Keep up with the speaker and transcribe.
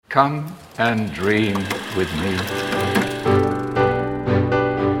Come and dream with me.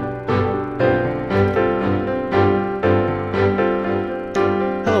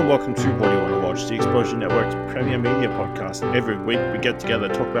 Hello and welcome to What Do You Want to Watch, the Exposure Network's premier media podcast. Every week we get together,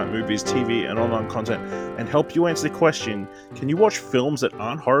 talk about movies, TV, and online content, and help you answer the question, can you watch films that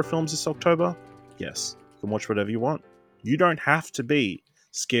aren't horror films this October? Yes, you can watch whatever you want. You don't have to be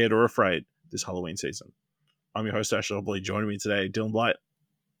scared or afraid this Halloween season. I'm your host, Ashley Obley. Joining me today, Dylan Blight.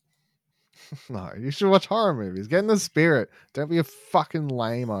 No, you should watch horror movies. Get in the spirit. Don't be a fucking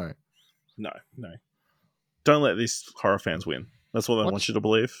lame-o. No. Don't let these horror fans win. That's what they want you to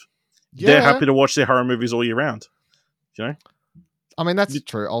believe. Yeah. They're happy to watch their horror movies all year round. You know? I mean, that's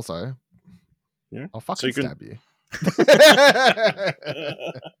true also. Yeah. I'll fucking stab you.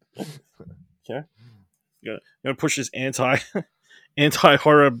 Okay. You're gonna push this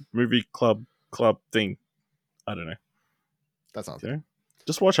anti-horror movie club thing. I don't know. That's not Okay.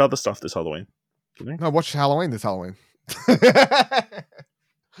 Just watch other stuff this Halloween. You know? No, watch Halloween this Halloween. It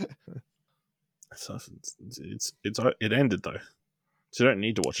ended though, so you don't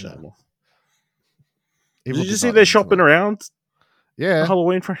need to watch it anymore. Evil Did you did see not they're end shopping tonight. around the Yeah,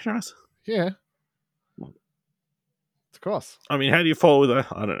 Halloween franchise? yeah. Of course. I mean, how do you follow that?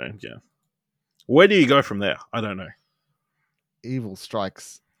 I don't know. Yeah, where do you go from there? I don't know. Evil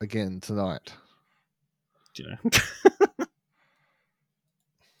strikes again tonight. Do you know?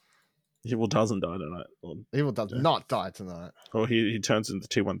 Evil doesn't die tonight. Evil does not die tonight. Or he turns into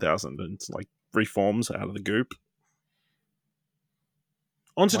T-1000 and like reforms out of the goop.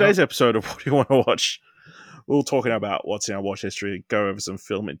 On today's episode of What Do You Want to Watch, we'll talking about what's in our watch history, go over some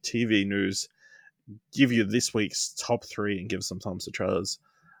film and TV news, give you this week's top 3 and give some thumbs to trailers.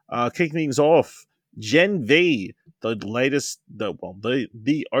 Kicking things off, Gen V, the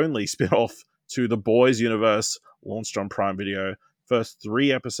only spin-off to the Boys universe, launched on Prime Video. First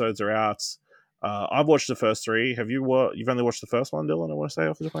 3 episodes are out. I've watched the first 3. Have you? You've only watched the first one, Dylan? I want to say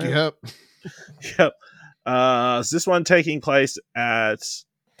off the top of my head. Yep. So this one taking place at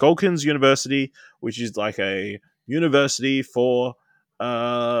Golkins University, which is like a university for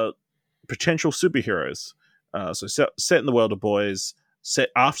potential superheroes. So set in the world of Boys,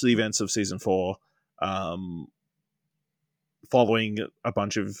 set after the events of season 4, following a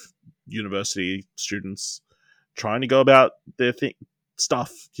bunch of university students trying to go about their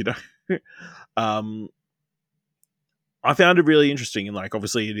stuff, you know. I found it really interesting, and like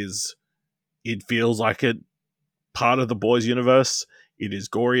obviously it feels like a part of the Boys universe. It is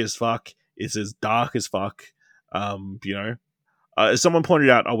gory as fuck. It's as dark as fuck. You know, as someone pointed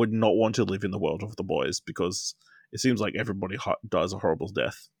out, I would not want to live in the world of the Boys because it seems like everybody dies a horrible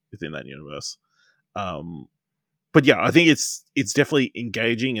death within that universe. But yeah, I think it's definitely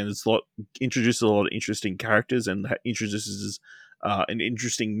engaging, and introduces a lot of interesting characters and introduces an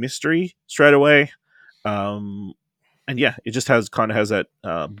interesting mystery straight away. And yeah, it just has that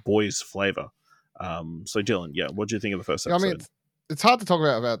Boys flavor. So Dylan, yeah, what do you think of the first episode? I mean, it's hard to talk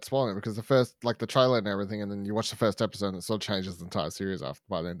about spoiling it because the first, like the trailer and everything, and then you watch the first episode and it sort of changes the entire series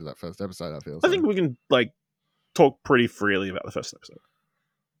by the end of that first episode, I feel. I think we can like talk pretty freely about the first episode.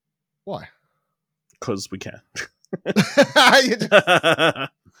 Why? Because we can. Well,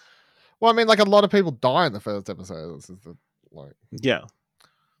 I mean, like a lot of people die in the first episode. This is yeah,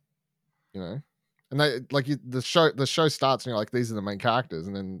 you know, and they like the show starts and you're like, these are the main characters,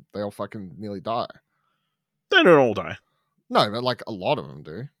 and then they all fucking nearly die. They don't all die. No, but like a lot of them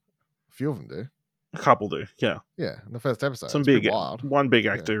do. A few of them do. A couple do. Yeah, in the first episode. Some it's big, wild. one big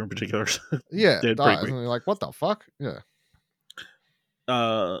actor in particular. Yeah, dead dies, pretty and you're like, what the fuck? Yeah.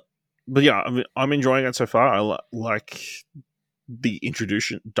 But yeah, I mean, I'm enjoying it so far. I like the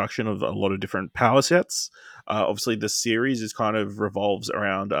introduction of a lot of different power sets. Obviously, the series is kind of revolves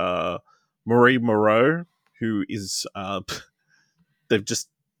around Marie Moreau, who is the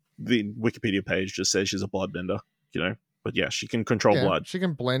Wikipedia page just says she's a bloodbender, you know. But yeah, she can control blood. She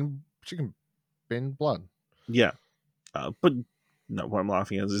can bend blood. Yeah, but no, what I'm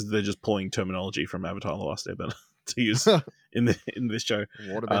laughing at is they're just pulling terminology from Avatar: The Last Airbender to use in this show.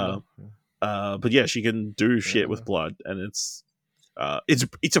 Waterbender. But yeah, she can do shit with blood, and it's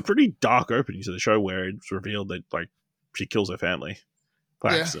a pretty dark opening to the show where it's revealed that like she kills her family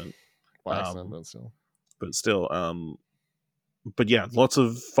by accident. By accident, but still. But yeah, lots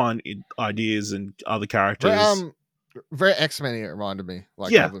of fun ideas and other characters. Very X-Men it reminded me,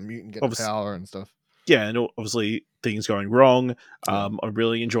 like how the mutant get power and stuff. Yeah, and obviously things going wrong. I'm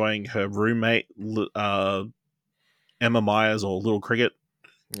really enjoying her roommate, Emma Myers, or Little Cricket,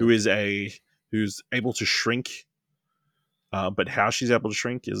 who's able to shrink. But how she's able to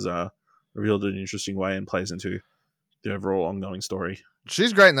shrink is revealed in an interesting way and plays into the overall ongoing story.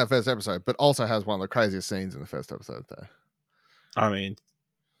 She's great in that first episode, but also has one of the craziest scenes in the first episode, though. I mean,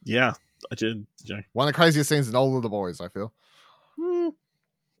 yeah, I did. One of the craziest scenes in all of the boys, I feel.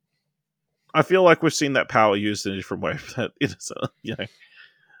 I feel like we've seen that power used in a different way. That it is,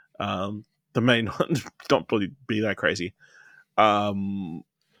 the main one not really be that crazy. But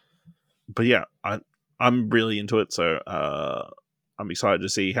yeah, I'm really into it. So I'm excited to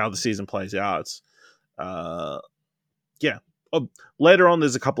see how the season plays out. Yeah. Later on,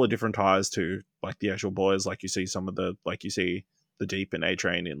 there's a couple of different ties to like the actual boys. Like you see you see the Deep and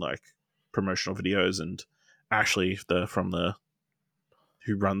A-Train in like promotional videos, and Ashley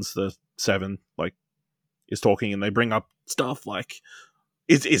who runs the Seven like is talking, and they bring up stuff like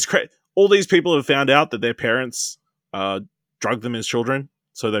it's crazy. All these people have found out that their parents drugged them as children,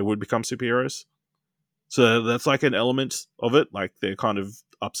 so they would become superheroes. So that's like an element of it. Like they're kind of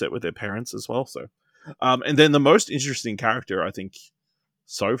upset with their parents as well. So, and then the most interesting character I think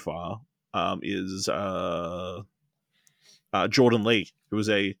so far is Jordan Lee, who is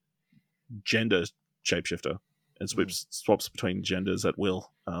a gender shapeshifter and swaps between genders at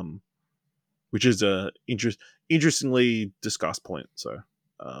will, which is a interestingly discussed point. So,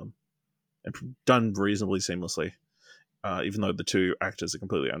 and done reasonably seamlessly, even though the two actors are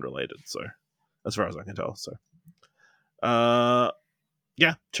completely unrelated. So, as far as I can tell. So,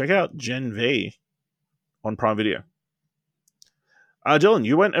 yeah, check out Gen V on Prime Video. Dylan,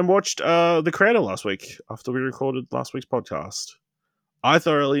 you went and watched The Creator last week after we recorded last week's podcast. I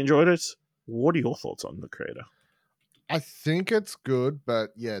thoroughly enjoyed it. What are your thoughts on The Creator? I think it's good,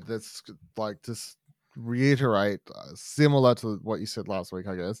 but yeah, that's like just reiterate similar to what you said last week,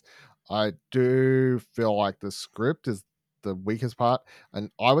 I guess. I do feel like the script is the weakest part,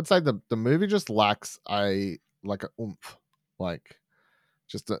 and I would say the movie just lacks a oomph, like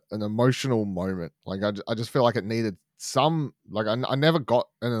just an emotional moment. Like I just feel like it needed some like I never got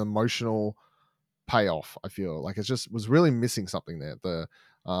an emotional payoff. I feel like it just was really missing something there. The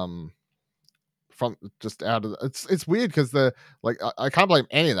from just out of it's weird because the like I can't blame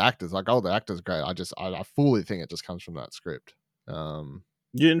any of the actors. Like, oh, the actor's great. I fully think it just comes from that script. You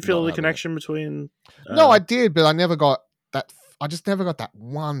didn't feel the connection between no, I did, but I never got that. I just never got that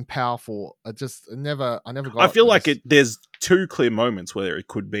one powerful. I never got. I feel like there's two clear moments where it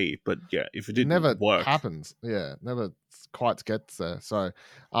could be, but yeah, if it didn't never work, happens. Yeah, never quite gets there. So,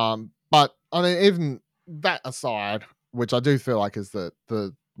 but I mean, even that aside, which I do feel like is the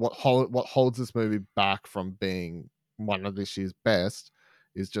what holds this movie back from being one of this year's best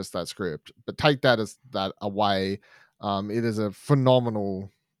is just that script. But take that as that away, it is a phenomenal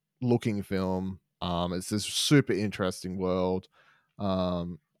looking film. It's this super interesting world. I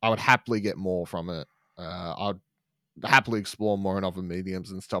would happily get more from it. I'd happily explore more in other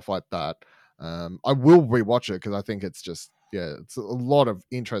mediums and stuff like that. I will rewatch it because I think it's just it's a lot of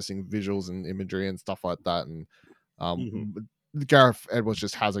interesting visuals and imagery and stuff like that. And Gareth Edwards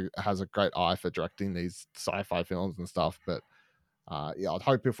just has a great eye for directing these sci-fi films and stuff. But I'd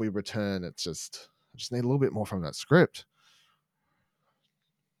hope if we return, I just need a little bit more from that script.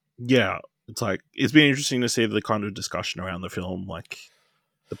 Yeah, it's like it's been interesting to see the kind of discussion around the film like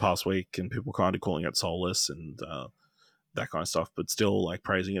the past week, and people kind of calling it soulless and that kind of stuff, but still like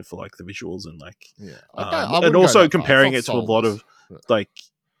praising it for like the visuals and like and also comparing it to a lot of like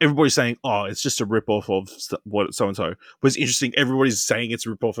everybody's saying, oh, it's just a rip-off of what so and so. But it's interesting, everybody's saying it's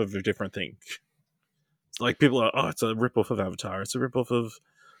a rip-off of a different thing. Like people are, oh, it's a rip-off of Avatar, it's a rip-off of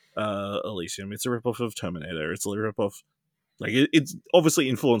Elysium, it's a rip-off of Terminator, it's a rip-off. Like it's obviously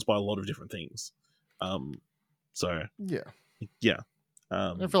influenced by a lot of different things. So yeah.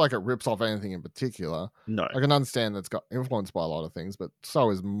 I don't feel like it rips off anything in particular. No, I can understand that's got influenced by a lot of things, but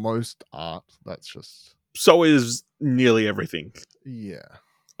so is most art. That's just so is nearly everything. Yeah,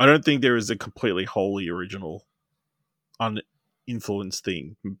 I don't think there is a completely wholly original, uninfluenced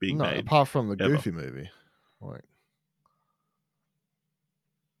thing being made. Apart from the Goofy movie. Like,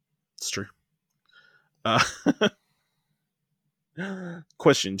 it's true.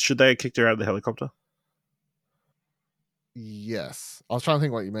 Question: should they have kicked her out of the helicopter? Yes, I was trying to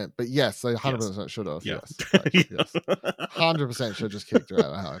think what you meant, but yes, they 100% should have. Yeah. Yes, 100% should just kicked her out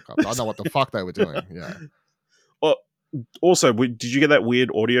of the helicopter. I don't know what the fuck they were doing. Yeah. Well, also, did you get that weird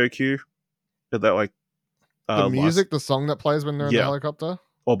audio cue? That like the music, the song that plays when they're in the helicopter,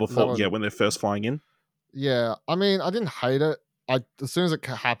 or before, when they're first flying in. Yeah, I mean, I didn't hate it. As soon as it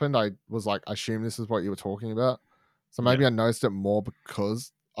happened, I was like, I assume this is what you were talking about. So maybe I noticed it more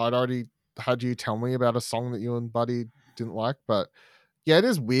because I'd already had you tell me about a song that you and Buddy didn't like. But Yeah, it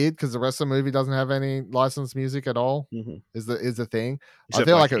is weird because the rest of the movie doesn't have any licensed music at all. Mm-hmm. Is the thing? I Except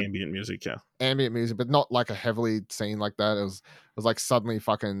feel like like ambient music, yeah. ambient music, but not like a heavily scene like that. It was like suddenly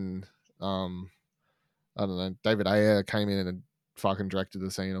fucking I don't know, David Ayer came in and fucking directed the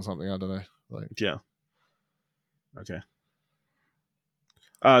scene or something. I don't know. Like, Yeah. Okay.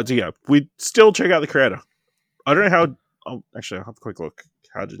 So yeah, we still check out the creator. I don't know how. Oh, actually, I'll have a quick look.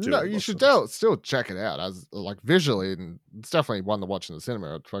 How to do no, it. you Box should office. still check it out as like visually, and it's definitely one to watch in the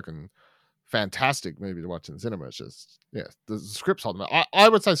cinema. It's fucking fantastic movie to watch in the cinema. It's just the script's holding up. I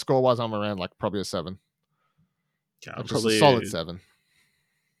would say score wise, I'm around like probably a 7, Yeah, like I'm just a solid 7.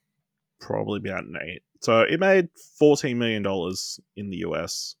 probably about an 8. So it made $14 million in the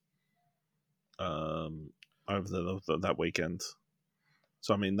US over that weekend.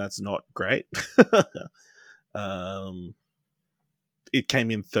 So I mean that's not great. It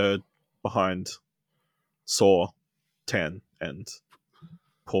came in third behind Saw 10 and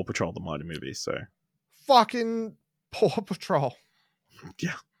Paw Patrol the Mighty Movie. So Fucking Paw Patrol,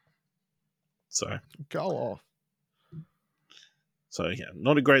 yeah. So go off. So yeah,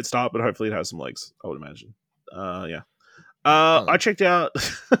 not a great start, but hopefully it has some legs, I would imagine. Yeah. I checked out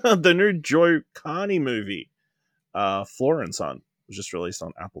the new Joe Carney movie, Flora and Son, was just released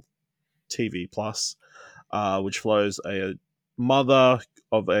on Apple TV Plus, which follows a mother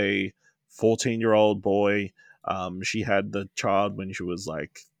of a 14-year-old boy. She had the child when she was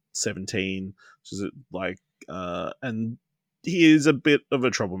like 17. She's like, and he is a bit of a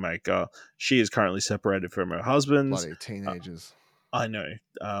troublemaker. She is currently separated from her husband. Bloody teenagers. I know.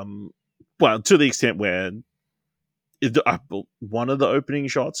 Well, to the extent where one of the opening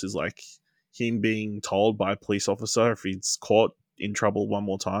shots is like him being told by a police officer if he's caught in trouble one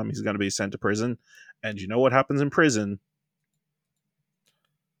more time, he's going to be sent to prison. And you know what happens in prison?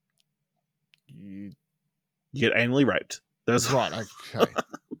 You You get anally raped. Those right? Okay.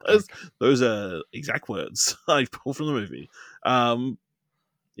 those are exact words I pulled from the movie.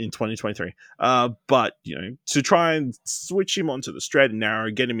 In 2023. But to try and switch him onto the straight and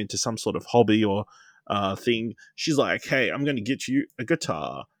narrow, get him into some sort of hobby or thing, she's like, "Hey, I'm going to get you a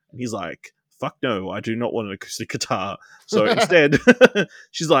guitar," and he's like, "Fuck no, I do not want an acoustic guitar." So instead,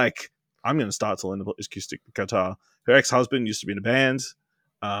 she's like, "I'm going to start to learn the acoustic guitar." Her ex-husband used to be in a band.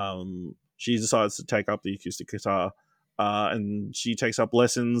 She decides to take up the acoustic guitar, and she takes up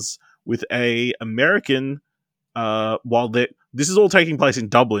lessons with a American. While this is all taking place in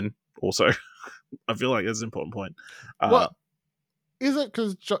Dublin, also, I feel like that's an important point. What is it?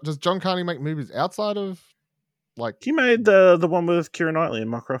 Because does John Carney make movies outside of like? He made the one with Keira Knightley and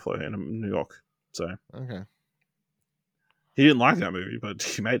Mark Ruffalo in New York. So Okay. he didn't like that movie, but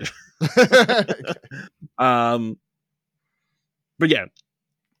he made it. Okay. But yeah,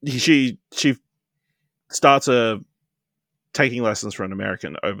 she starts taking lessons from an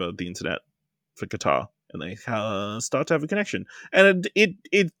American over the internet for guitar, and they start to have a connection. And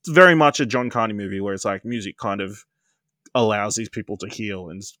it's very much a John Carney movie where it's like music kind of allows these people to heal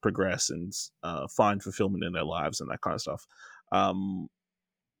and progress and find fulfillment in their lives and that kind of stuff. I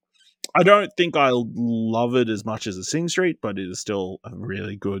don't think I love it as much as a Sing Street, but it is still a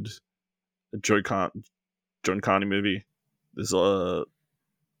really good John Carney movie. There's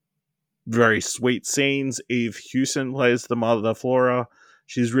very sweet scenes. Eve Hewson plays the mother, Flora.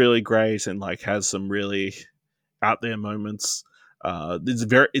 She's really great and like has some really out there moments.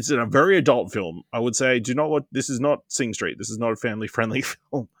 It's a very adult film. I would say, this is not Sing Street. This is not a family friendly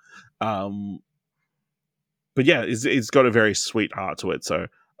film. But yeah, it's got a very sweet heart to it. So,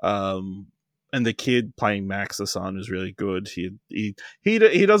 and the kid playing Max, the son, is really good. He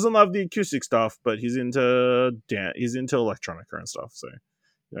doesn't love the acoustic stuff, but he's into electronica and stuff. So,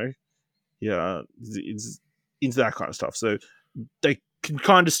 yeah, it's into that kind of stuff. So they can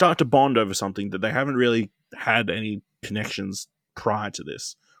kind of start to bond over something that they haven't really had any connections prior to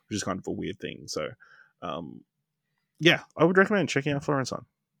this, which is kind of a weird thing. So, yeah, I would recommend checking out Flora and Son.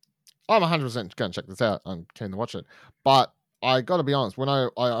 I'm 100% going to check this out. I'm keen to watch it. But I got to be honest, when I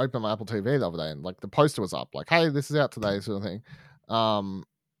opened my Apple TV the other day and like the poster was up, like, hey, this is out today, sort of thing. I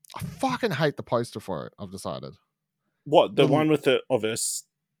fucking hate the poster for it. I've decided. What, the one with the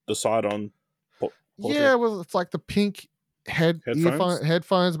side on? Yeah, well, it's like the pink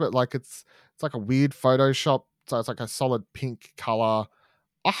headphones, but like it's like a weird Photoshop. So it's like a solid pink color.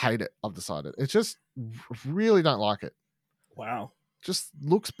 I hate it. I've decided. It just really don't like it. Wow. Just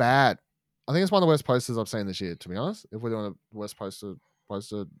looks bad. I think it's one of the worst posters I've seen this year, to be honest. If we're doing a worst poster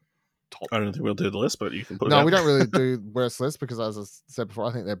top. I don't think we'll do the list, but you can put it No, out. we don't really do worst lists because, as I said before,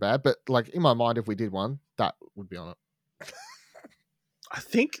 I think they're bad. But like in my mind, if we did one, that would be on it. I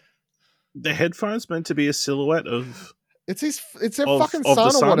think the headphones meant to be a silhouette of It's their Of fucking the son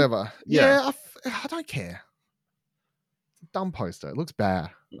or son? whatever. Yeah. Yeah, I don't care. It's a dumb poster. It looks bad.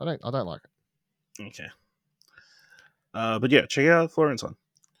 I don't like it. Okay. But yeah, check out Florence on.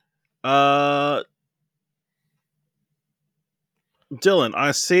 Dylan,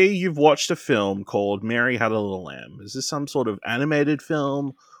 I see you've watched a film called Mary Had a Little Lamb. Is this some sort of animated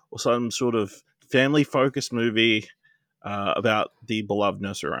film or some sort of family-focused movie about the beloved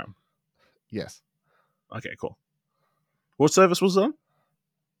nursery rhyme? Yes. Okay, cool. What service was it on?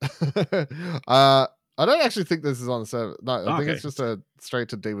 I don't actually think this is on the server. No, I think Okay. it's just a straight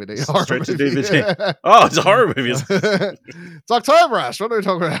to DVD horror Straight to movie. DVD. Oh, it's a horror movie. It's October, Ash. What are we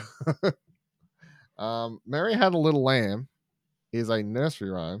talking about? Mary Had a Little Lamb is a nursery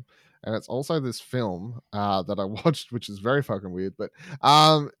rhyme, and it's also this film that I watched, which is very fucking weird. But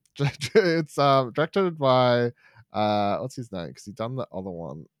it's directed by what's his name? Because he done the other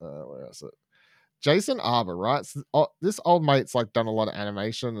one. Where is it? Jason Arbor, right? So, this old mate's like done a lot of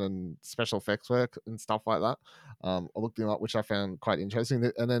animation and special effects work and stuff like that. I looked him up, which I found quite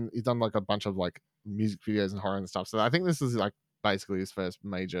interesting. And then he's done like a bunch of like music videos and horror and stuff. So I think this is like basically his first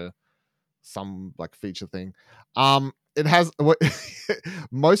major some like feature thing. It has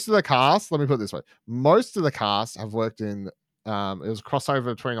most of the cast. Let me put it this way: most of the cast have worked in. It was a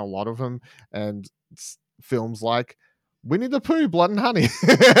crossover between a lot of them and films like Winnie the Pooh, Blood and Honey,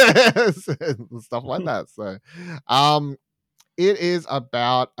 and stuff like that. So, it is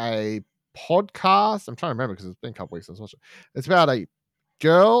about a podcast. I'm trying to remember because it's been a couple weeks since I watched it. It's about a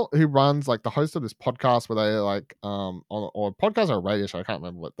girl who runs like the host of this podcast where they like on or a podcast or a radio show. I can't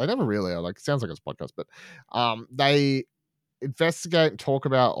remember what they never really are. Like it sounds like it's a podcast, but they investigate and talk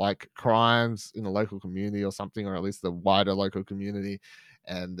about like crimes in the local community or something, or at least the wider local community.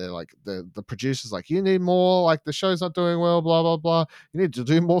 And they're like the producers like, you need more, like the show's not doing well, blah blah blah. You need to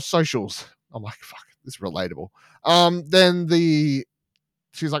do more socials. I'm like, fuck, this is relatable. Then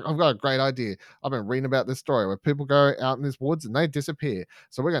she's like, I've got a great idea. I've been reading about this story where people go out in these woods and they disappear.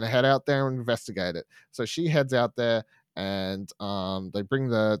 So we're going to head out there and investigate it. So she heads out there and they bring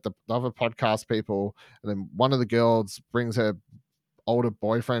the other podcast people. And then one of the girls brings her older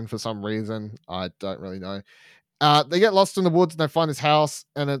boyfriend for some reason. I don't really know. They get lost in the woods and they find this house.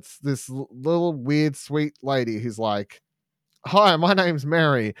 And it's this little weird, sweet lady who's like, hi, my name's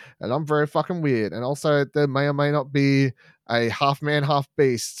Mary, and I'm very fucking weird. And also, there may or may not be a half man, half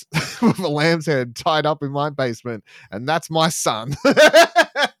beast with a lamb's head tied up in my basement, and that's my son.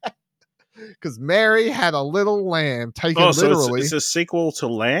 Because Mary had a little lamb taken literally. It's a sequel to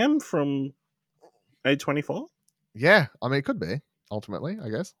Lamb from A24? Yeah, I mean, it could be, ultimately, I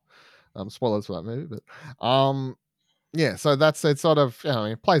guess. Spoilers for that movie, but yeah, so that's it. Sort of,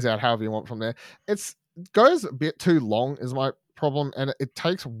 it plays out however you want from there. It goes a bit too long is my problem, and it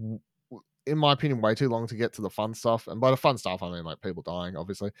takes, in my opinion, way too long to get to the fun stuff. And by the fun stuff, I mean like people dying,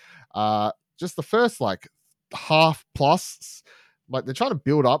 obviously. Just the first like half plus, like they're trying to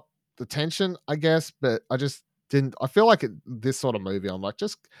build up the tension, I guess, but I just didn't. I feel like this sort of movie, I'm like,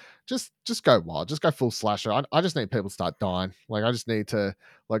 just go wild, just go full slasher. I just need people to start dying. Like I just need to,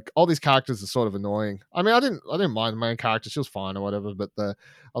 like, all these characters are sort of annoying. I mean, I didn't mind the main character; she was fine or whatever. But I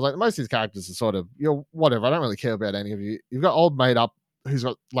was like, most of these characters are sort of, whatever. I don't really care about any of you. You've got old made up who's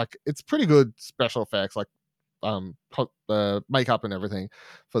got like, it's pretty good special effects, like makeup and everything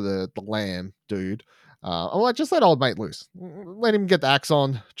for the lamb dude. I'm like, just let old mate loose. Let him get the axe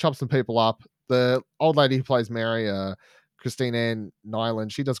on, chop some people up. The old lady who plays Mary, Christine Ann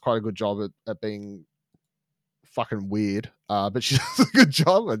Nyland, she does quite a good job at being fucking weird. But she does a good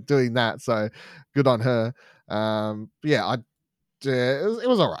job at doing that. So good on her. Yeah, it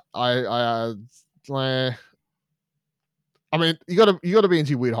was all right. I mean, you gotta be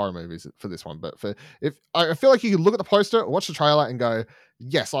into weird horror movies for this one. But if I feel like you can look at the poster, watch the trailer, and go,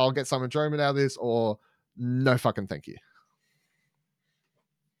 yes, I'll get some enjoyment out of this, or no fucking thank you.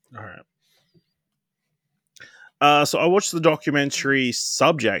 All right. So I watched the documentary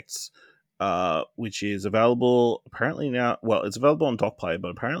Subjects, which is available apparently now. Well, it's available on DocPlay, but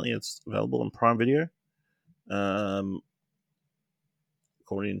apparently it's available on Prime Video,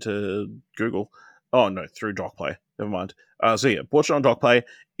 according to Google. Oh no, through DocPlay. Never mind. So yeah, watch it on DocPlay.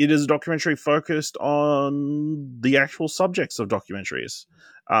 It is a documentary focused on the actual subjects of documentaries.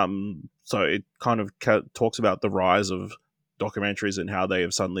 So it kind of talks about the rise of documentaries and how they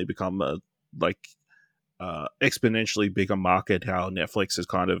have suddenly become a exponentially bigger market, how Netflix has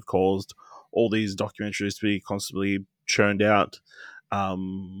kind of caused all these documentaries to be constantly churned out,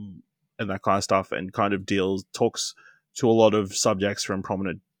 and that kind of stuff, and kind of talks to a lot of subjects from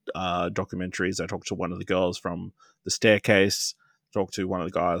prominent documentaries. I talked to one of the girls from The Staircase, talked to one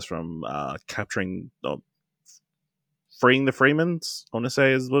of the guys from Freeing the Freemans, I want to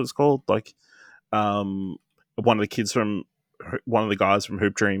say is what it's called. Like, one of the kids from one of the guys from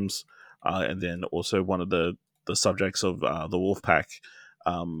Hoop Dreams, and then also one of the subjects of the Wolfpack.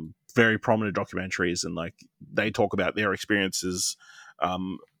 Very prominent documentaries, and like they talk about their experiences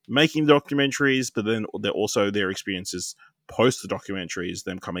making documentaries, but then they're also their experiences post the documentaries,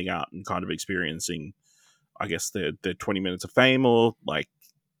 them coming out and kind of experiencing, I guess, their 20 minutes of fame, or like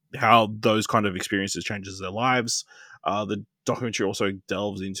how those kind of experiences changes their lives. The documentary also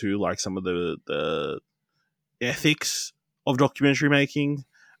delves into like some of the ethics of documentary making.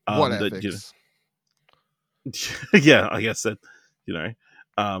 What that, ethics? yeah, I guess that, you know,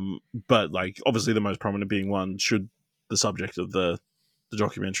 but like obviously the most prominent being one, should the subject of the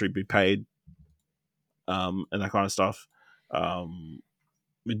documentary be paid, and that kind of stuff.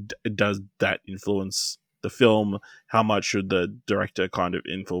 Does that influence the film? How much should the director kind of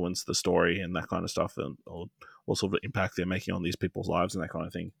influence the story and that kind of stuff, and or what sort of impact they're making on these people's lives and that kind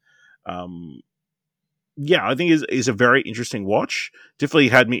of thing. Yeah, I think is a very interesting watch. Definitely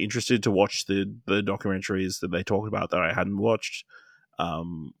had me interested to watch the documentaries that they talked about that I hadn't watched.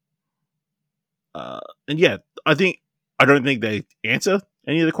 And yeah, I don't think they answer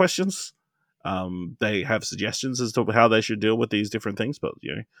any of the questions. They have suggestions as to how they should deal with these different things, but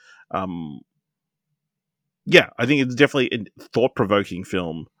yeah, I think it's definitely a thought-provoking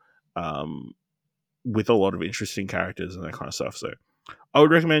film, with a lot of interesting characters and that kind of stuff. So I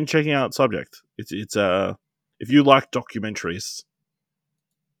would recommend checking out Subject. It's if you like documentaries,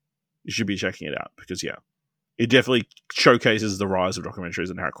 you should be checking it out, because yeah, it definitely showcases the rise of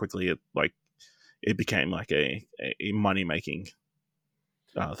documentaries and how quickly it became like a money making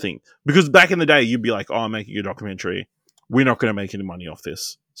thing. Because back in the day, you'd be like, "Oh, I'm making a documentary. We're not going to make any money off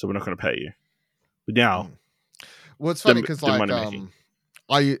this, so we're not going to pay you." But now, well, it's funny because the like money making.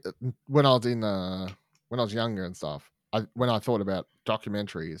 when I was younger and stuff, when I thought about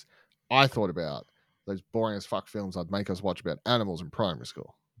documentaries, I thought about those boring as fuck films I'd make us watch about animals in primary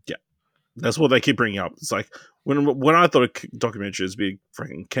school. Yeah, that's what they keep bringing up. It's like when I thought of documentaries, be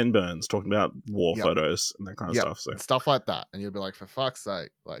freaking Ken Burns talking about war photos and that kind of stuff. So stuff like that, and you'd be like, for fuck's sake,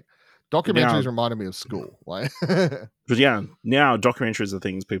 like documentaries reminded me of school. Like, but yeah, now documentaries are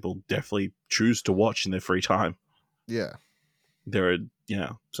things people definitely choose to watch in their free time. Yeah,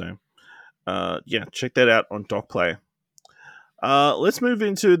 so yeah, check that out on DocPlay. Let's move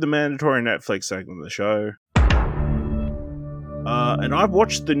into the mandatory Netflix segment of the show. And I've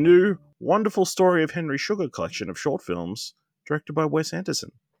watched the new Wonderful Story of Henry Sugar collection of short films directed by Wes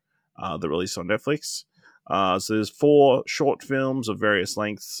Anderson, that released on Netflix. So there's 4 short films of various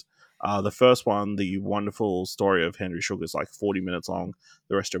lengths. The first one, The Wonderful Story of Henry Sugar, is like 40 minutes long.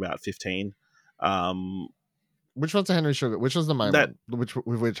 The rest are about 15. Which one's the Henry Sugar? Which was the main one?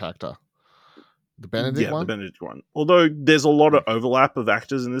 Which actor? The Benedict one? The Benedict one. Although there's a lot of overlap of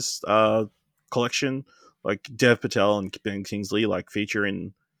actors in this collection, like Dev Patel and Ben Kingsley like feature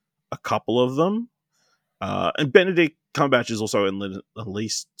in a couple of them. And Benedict Cumberbatch is also in at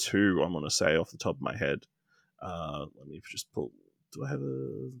least 2, I'm going to say off the top of my head. Let me just pull... Do I have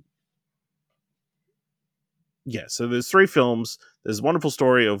a... Yeah, so there's 3 films. There's Wonderful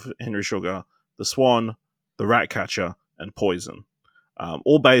Story of Henry Sugar, The Swan, The Ratcatcher, and Poison.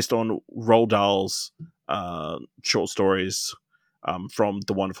 All based on Roald Dahl's short stories from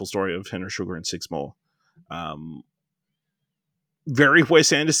The Wonderful Story of Henry Sugar and 6 more. Very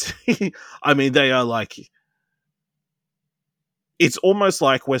Wes Anderson. I mean, they are like... It's almost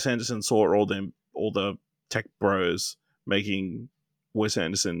like Wes Anderson saw all the tech bros making Wes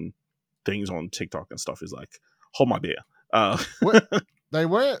Anderson things on TikTok and stuff. Is like, hold my beer. They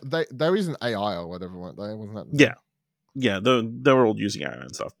was an AI or whatever, weren't they? Wasn't that? Yeah, they were all using AI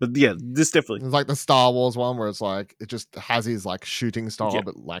and stuff. But yeah, this definitely... It's like the Star Wars one where it's like, it just has his like shooting style,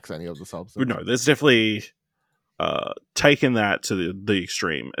 but lacks any of the substance. But no, there's definitely taken that to the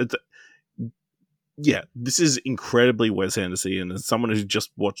extreme. Yeah, this is incredibly Wes Anderson, and as someone who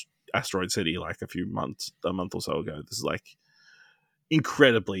just watched Asteroid City like a month or so ago, this is like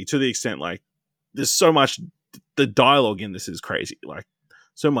incredibly, to the extent like there's so much... The dialogue in this is crazy, like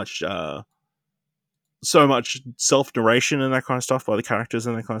so much self-narration and that kind of stuff by the characters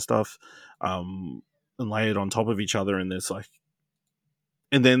and that kind of stuff, and layered on top of each other. And there's like,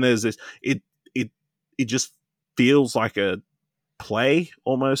 and then there's this, it just feels like a play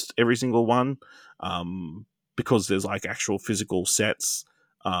almost, every single one, because there's like actual physical sets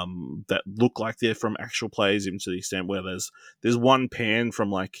that look like they're from actual plays, even to the extent where there's one pan from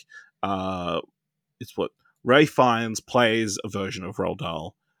like it's what Ray Fiennes plays a version of Roald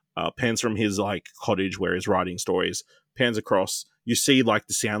Dahl, pans from his like cottage where he's writing stories, pans across, you see like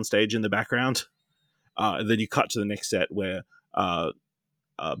the soundstage in the background, And then you cut to the next set where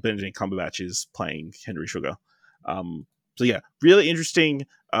Benedict Cumberbatch is playing Henry Sugar. So yeah, really interesting.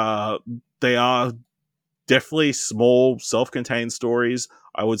 They are definitely small, self-contained stories.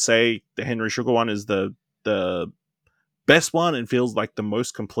 I would say the Henry Sugar one is the best one and feels like the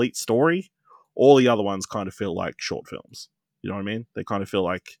most complete story. All the other ones kind of feel like short films. You know what I mean? They kind of feel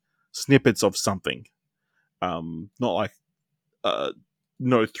like snippets of something. Not like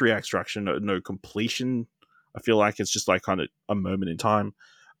no 3-act structure, no completion. I feel like it's just like kind of a moment in time.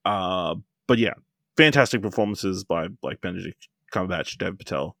 But yeah, fantastic performances by like Benedict Cumberbatch, Dev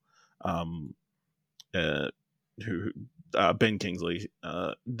Patel, who Ben Kingsley.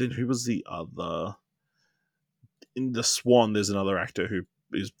 Then who was the other? In The Swan, there's another actor who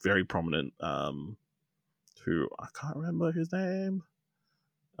is very prominent. Who I can't remember his name.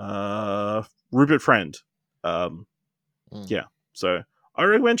 Rupert Friend. Yeah. So I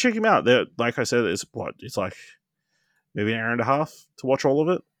recommend checking him out. There, like I said, it's like maybe an hour and a half to watch all of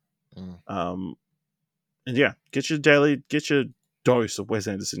it. And yeah, get your dose of Wes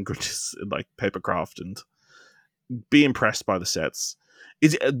Anderson goodness and like papercraft, and be impressed by the sets.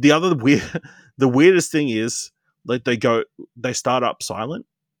 Is the other the weirdest thing is like they start up silent.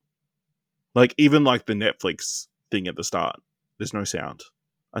 Like even like the Netflix thing at the start, there's no sound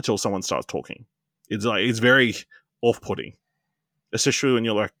until someone starts talking. It's very off-putting, especially when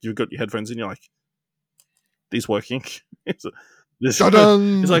you've got your headphones in. You're like, these working? it's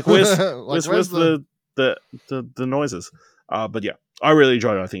like where's the noises? But yeah, I really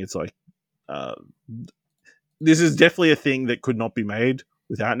enjoyed it. I think it's like this is definitely a thing that could not be made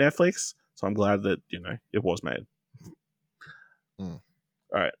without Netflix. So I'm glad that it was made. All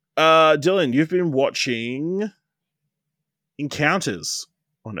right, Dylan, you've been watching Encounters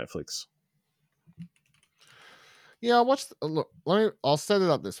on Netflix. Yeah, I watched. Look, I'll set it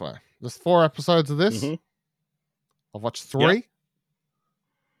up this way. There's 4 episodes of this. Mm-hmm. I've watched 3. Yep.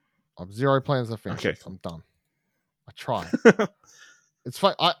 I've 0 plans to finish it. I'm done. I tried. It's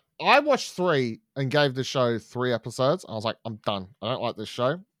fine. I watched 3 and gave the show 3 episodes. I was like, I'm done. I don't like this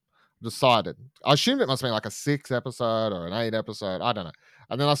show. Decided. I assumed it must have been like a 6 episode or an 8 episode. I don't know.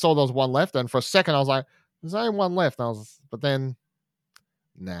 And then I saw there was 1 left, and for a second I was like, "There's only 1 left." And but then,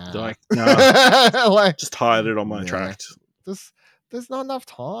 nah. Like, nah. Like, just hired it on my tract. There's not enough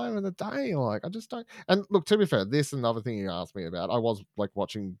time in the day. Like, I just don't. And look, to be fair, this is another thing you asked me about. I was like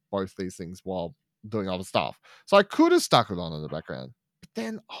watching both these things while doing other stuff, so I could have stuck it on in the background. But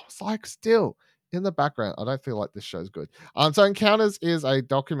then I was like, still in the background, I don't feel like this show's good. So Encounters is a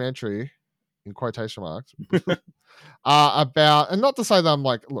documentary, in quotation marks, about, and not to say that I'm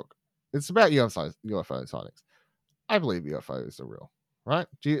like, look, it's about UFO sightings. I believe UFOs are real, right?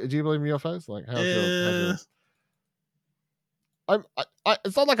 Do you believe in UFOs? Like,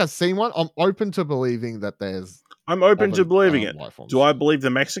 it's not like I've seen one. I'm open to believing that there's. I'm open to believing it. Do I believe the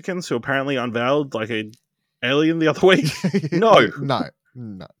Mexicans who apparently unveiled like a alien the other week? No.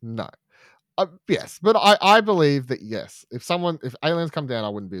 No. Yes, but I believe that yes. If aliens come down, I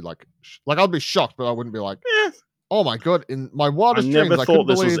wouldn't be like I'd be shocked, but I wouldn't be like, oh my god! In my wildest dreams, I couldn't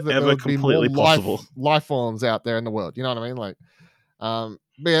believe that there would be more life forms out there in the world. You know what I mean? Like,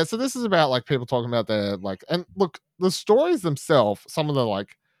 but yeah. So this is about like people talking about their like, and look, the stories themselves. Some of the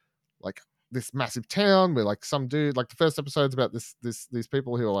like this massive town where like some dude, like the first episode's about these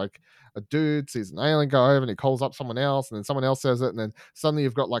people who are like, a dude sees an alien go over and he calls up someone else, and then someone else says it, and then suddenly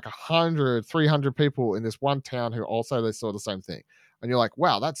you've got like 100 300 people in this one town who also they saw the same thing, and you're like,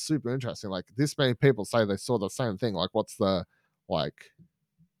 wow, that's super interesting. Like this many people say they saw the same thing. Like what's the like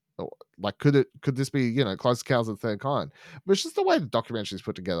could this be Close Encounters of the Third Kind? But it's just the way the documentary is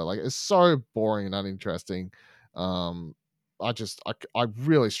put together. Like it's so boring and uninteresting. I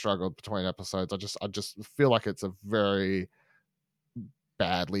really struggled between episodes. I just feel like it's a very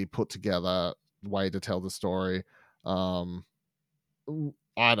badly put together way to tell the story. I don't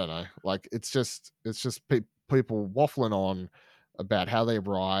know. Like it's just people waffling on about how they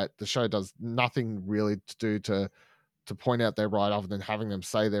write. The show does nothing really to do to point out they're right, other than having them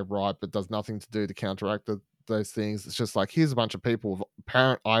say they're right, but does nothing to do to counteract those things. It's just like, here's a bunch of people with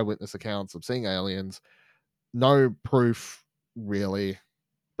apparent eyewitness accounts of seeing aliens. No proof really,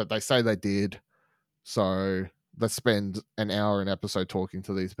 but they say they did. So let's spend an hour an episode talking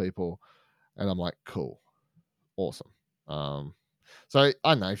to these people. And I'm like, cool. Awesome. So I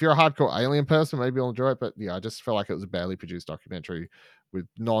don't know, if you're a hardcore alien person, maybe you'll enjoy it. But yeah, I just felt like it was a badly produced documentary with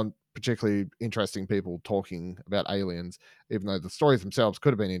non-particularly interesting people talking about aliens, even though the stories themselves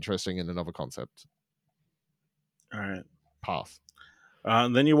could have been interesting in another concept. All right. Pass.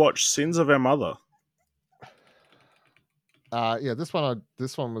 And then you watch Sins of Our Mother. Yeah, this one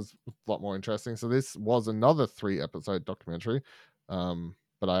was a lot more interesting. So this was another 3-episode documentary,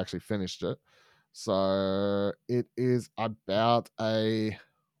 but I actually finished it. So it is about a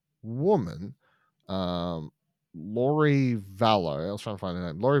woman, Laurie Vallow. I was trying to find her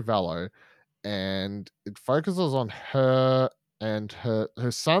name, Laurie Vallow, and it focuses on her and her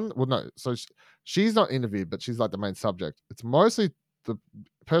son. Well, no, so she's not interviewed, but she's like the main subject. It's mostly the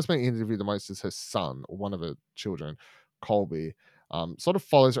person being interviewed the most is her son or one of her children, Colby. Sort of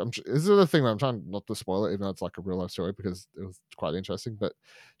follows. This is the thing that I'm trying not to spoil it, even though it's like a real life story because it was quite interesting. But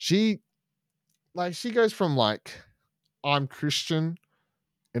she goes from like I'm Christian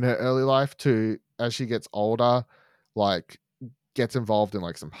in her early life to as she gets older, like gets involved in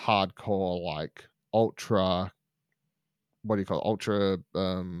like some hardcore like ultra what do you call it? Ultra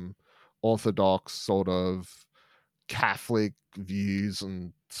orthodox sort of Catholic views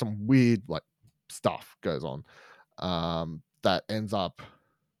and some weird like stuff goes on that ends up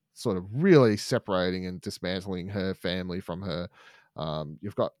sort of really separating and dismantling her family from her.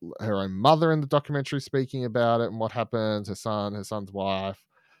 You've got her own mother in the documentary speaking about it and what happens, her son's wife,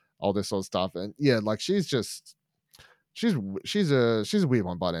 all this sort of stuff. And yeah, like she's a weird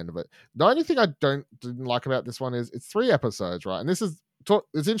one by the end of it. The only thing I didn't like about this one is it's 3 episodes, right? And this is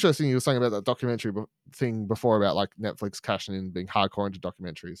it's interesting you were saying about that documentary thing before about like Netflix cashing in being hardcore into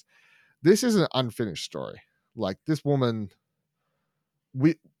documentaries. This is an unfinished story. Like this woman,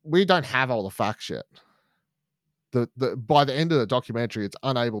 we don't have all the facts yet. The by the end of the documentary, it's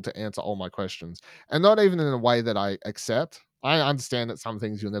unable to answer all my questions, and not even in a way that I accept. I understand that some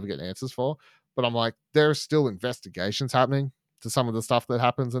things you'll never get answers for, but I'm like, there's still investigations happening to some of the stuff that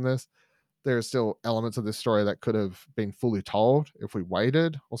happens in this. There are still elements of this story that could have been fully told if we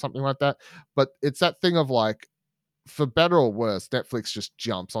waited or something like that. But it's that thing of like, for better or worse, Netflix just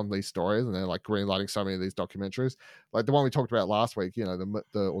jumps on these stories and they're like greenlighting so many of these documentaries. Like the one we talked about last week, you know,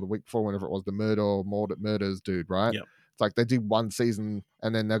 or the week before, whenever it was, the murders dude, right? Yep. It's like they did one season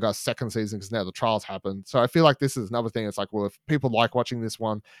and then they got a second season because now the trials happen. So I feel like this is another thing. It's like, well, if people like watching this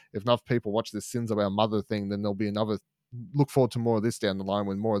one, if enough people watch this Sins of Our Mother thing, then there'll be another. Look forward to more of this down the line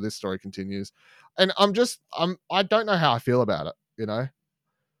when more of this story continues. And I don't know how I feel about it. You know,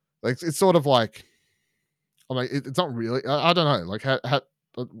 like it's sort of like I'm like, it's not really. I don't know. Like,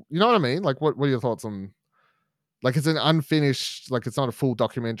 you know what I mean? Like, what are your thoughts on? Like, it's an unfinished. Like, it's not a full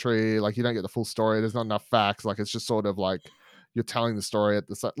documentary. Like, you don't get the full story. There's not enough facts. Like, it's just sort of like you're telling the story at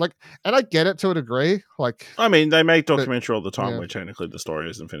the side. Like, and I get it to a degree. Like, I mean, they make but documentary all the time yeah, where technically the story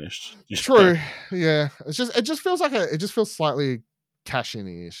isn't finished. true. Yeah, it just feels like it just feels slightly cash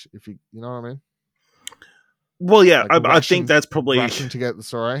in-ish. If you know what I mean. Well, yeah, Like I think that's probably rushing to get the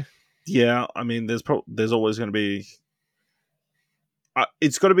story. Yeah, I mean, there's always going to be.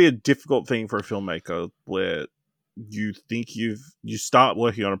 It's got to be a difficult thing for a filmmaker where you think you start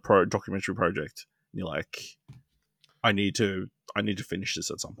working on a documentary project. And you're like, I need to finish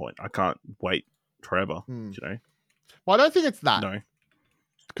this at some point. I can't wait forever. You know. Well, I don't think it's that. No.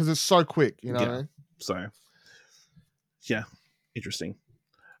 Because it's so quick. You know what I mean? So. Yeah, interesting.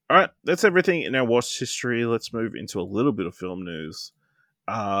 All right, that's everything in our watch history. Let's move into a little bit of film news.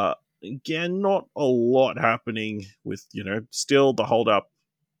 Again, not a lot happening with, still the hold up.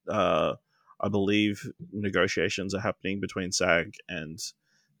 I believe negotiations are happening between SAG and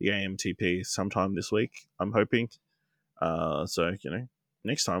the AMTP sometime this week, I'm hoping. So,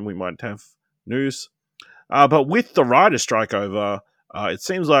 next time we might have news. But with the writer's strike over, it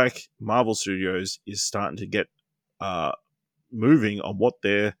seems like Marvel Studios is starting to get moving on what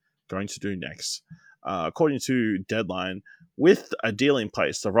they're going to do next. According to Deadline, with a deal in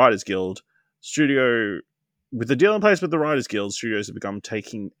place, the Writers Guild studios have begun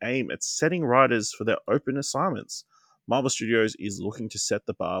taking aim at setting writers for their open assignments. Marvel Studios is looking to set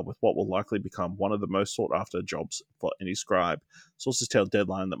the bar with what will likely become one of the most sought after jobs for any scribe. Sources tell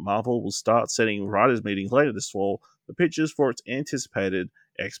Deadline that Marvel will start setting writers' meetings later this fall for pitches for its anticipated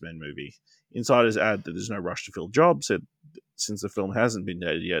X-Men movie. Insiders add that there's no rush to fill jobs, since the film hasn't been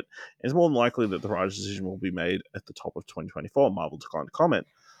dated yet, and it's more than likely that the writer's decision will be made at the top of 2024, Marvel declined to comment.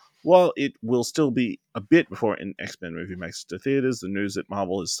 While it will still be a bit before an X-Men movie makes it to theaters, the news that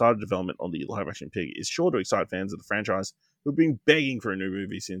Marvel has started development on the live-action Pig is sure to excite fans of the franchise who've been begging for a new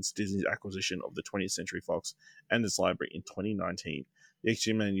movie since Disney's acquisition of the 20th Century Fox and its library in 2019. The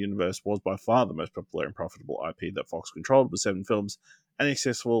X-Men universe was by far the most popular and profitable IP that Fox controlled, with 7 films and the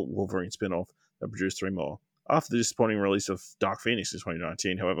successful Wolverine spin-off that produced 3 more. After the disappointing release of Dark Phoenix in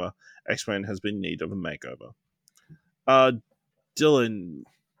 2019, however, X-Men has been in need of a makeover. Dylan,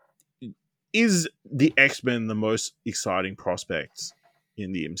 is the X-Men the most exciting prospect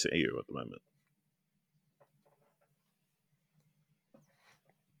in the MCU at the moment?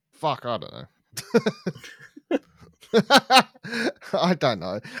 Fuck, I don't know. I don't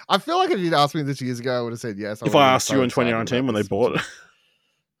know. I feel like if you'd asked me this years ago, I would have said yes. If I asked you in 2019 when they bought it.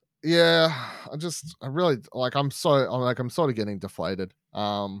 Yeah, I really like. I'm sort of getting deflated.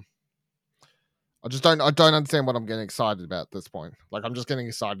 I don't understand what I'm getting excited about at this point. Like, I'm just getting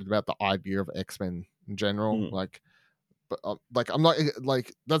excited about the idea of X-Men in general. Like, but like, I'm not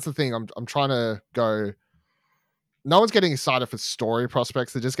like, that's the thing. I'm trying to go. No one's getting excited for story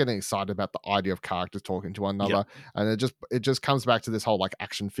prospects. They're just getting excited about the idea of characters talking to one another, and it just comes back to this whole like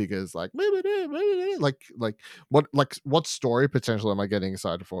action figures, like what story potential am I getting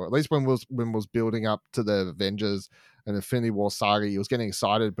excited for? At least when was building up to the Avengers and Infinity War saga, he was getting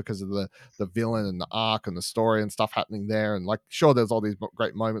excited because of the villain and the arc and the story and stuff happening there, and like sure, there's all these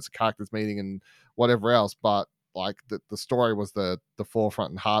great moments of characters meeting and whatever else, but like the story was the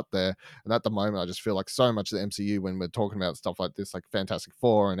forefront and heart there. And at the moment, I just feel like so much of the MCU, when we're talking about stuff like this, like Fantastic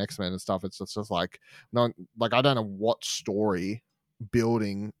Four and X-Men and stuff, it's just like, no, like I don't know what story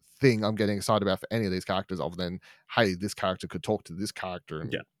building thing I'm getting excited about for any of these characters, other than, hey, this character could talk to this character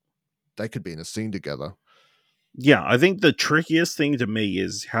and they could be in a scene together. Yeah, I think the trickiest thing to me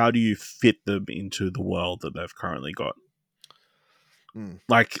is how do you fit them into the world that they've currently got?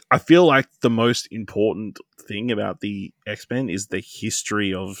 Like, I feel like the most important thing about the X-Men is the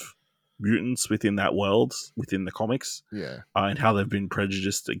history of mutants within that world, within the comics, and how they've been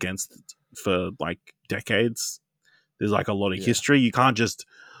prejudiced against for like decades. There's like a lot of history. You can't just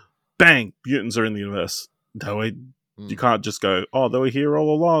bang, mutants are in the universe. You can't just go, oh, they were here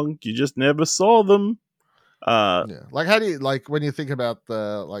all along. You just never saw them. Like, how do you, like, when you think about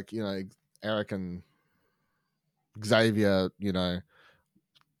the, like, you know, Eric and Xavier, you know,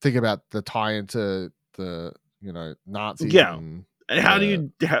 think about the tie into the, you know, Nazis and how do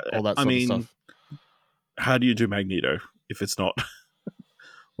you all that sort of stuff. How do you do Magneto if it's not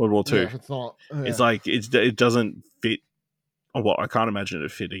World War II? Yeah, if it's not, it's like it doesn't fit. Well, I can't imagine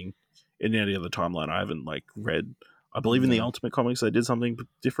it fitting in any other timeline. I haven't like read. I believe in the Ultimate Comics they did something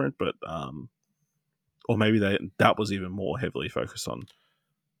different, but or maybe that was even more heavily focused on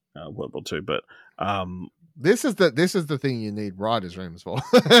World War II. But this is the thing you need writers' rooms for.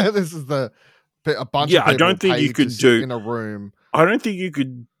 This is a bunch of people I don't think you could do in a room. I don't think you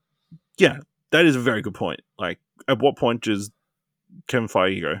could. Yeah, that is a very good point. Like, at what point does Kevin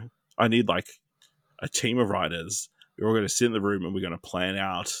Feige go, I need like a team of writers. We're all going to sit in the room and we're going to plan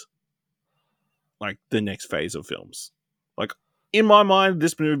out like the next phase of films. Like, in my mind,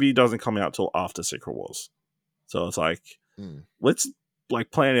 this movie doesn't come out till after Secret Wars. So it's like, let's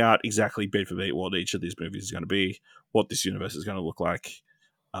like plan out exactly beat for beat what each of these movies is going to be, what this universe is going to look like,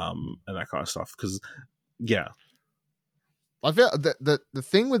 and that kind of stuff. Because, I feel the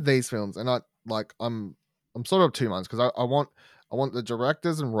thing with these films, and I'm sort of 2 months, because I want the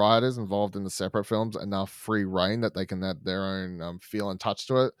directors and writers involved in the separate films enough free reign that they can add their own feel and touch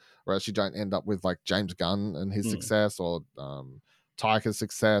to it, whereas you don't end up with like James Gunn and his success, or Taika's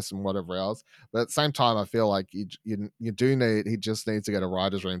success and whatever else. But at the same time, I feel like he just needs to get a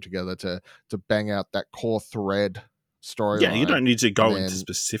writers room together to bang out that core thread storyline. Yeah, you don't need to go into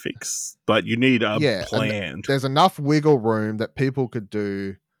specifics, but you need a plan. There's enough wiggle room that people could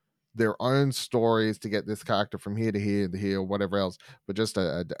do their own stories to get this character from here to here to here, or whatever else, but just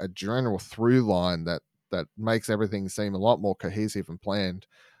a general through line that makes everything seem a lot more cohesive and planned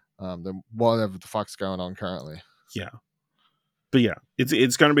than whatever the fuck's going on currently. Yeah. But yeah,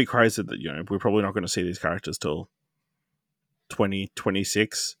 it's going to be crazy that, you know, we're probably not going to see these characters till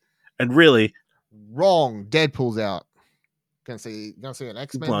 2026. And really, wrong. Deadpool's out. Gonna see an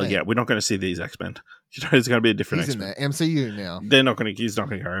X-Men. Well, yeah, we're not going to see these X-Men. You know, it's going to be a different He's X-Men. in the MCU now. He's not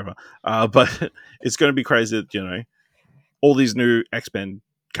going to go over. But it's going to be crazy that, you know, all these new X-Men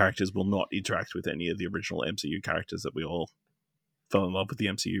characters will not interact with any of the original MCU characters that we all fell in love with the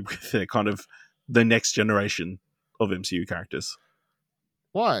MCU with. They're kind of the next generation of MCU characters.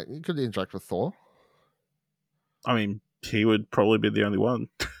 Why? You could interact with Thor. I mean, he would probably be the only one.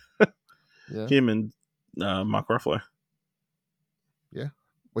 Yeah. Him and Mark Ruffalo. Yeah.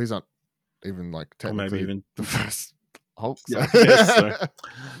 Well, he's not even like technically, or maybe even the first Hulk. So. Yeah, I guess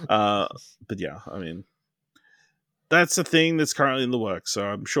so. But yeah, I mean, that's a thing that's currently in the works. So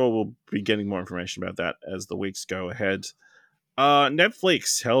I'm sure we'll be getting more information about that as the weeks go ahead.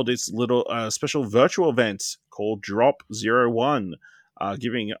 Netflix held its little special virtual event called Drop 01,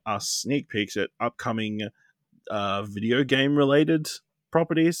 giving us sneak peeks at upcoming video game related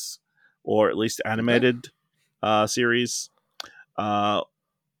properties, or at least animated series.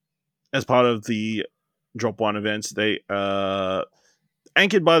 As part of the Drop 1 events, they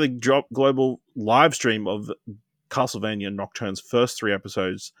anchored by the Drop global live stream of Castlevania Nocturne's first 3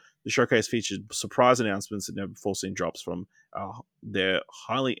 episodes. The showcase featured surprise announcements and never before seen drops from their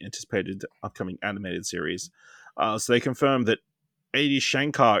highly anticipated upcoming animated series. So they confirmed that A.D.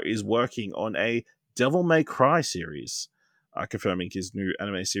 Shankar is working on a Devil May Cry series, confirming his new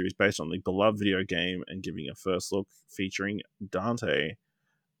anime series based on the beloved video game and giving a first look featuring Dante.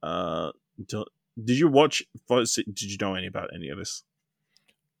 Did you watch? Did you know any about any of this?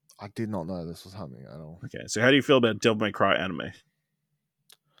 I did not know this was happening at all. Okay, so how do you feel about Devil May Cry anime?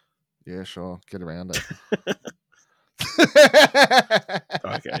 Yeah, sure. Get around it.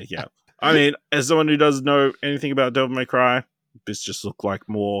 Okay, yeah. I mean, as someone who doesn't know anything about Devil May Cry, this just looked like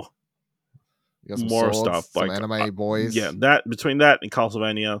more swords, stuff. Some Like anime boys. Yeah, that between that and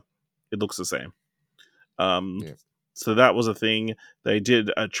Castlevania, it looks the same. Yeah. So that was a thing. They did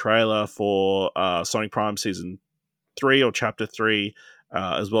a trailer for Sonic Prime Season 3 or Chapter 3,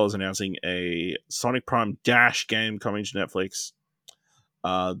 as well as announcing a Sonic Prime Dash game coming to Netflix.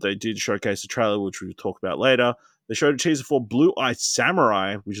 They did showcase a trailer, which we'll talk about later. They showed a teaser for Blue Eye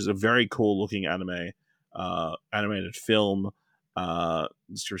Samurai, which is a very cool looking animated film.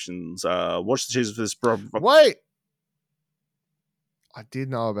 Descriptions. Watch the teaser for this. Wait! I did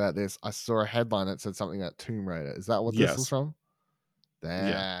know about this. I saw a headline that said something about Tomb Raider. Is that what this was from?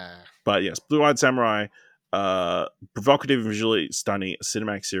 Yeah. But yes, Blue Eyed Samurai, provocative and visually stunning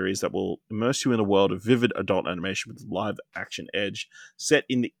cinematic series that will immerse you in a world of vivid adult animation with live action edge. Set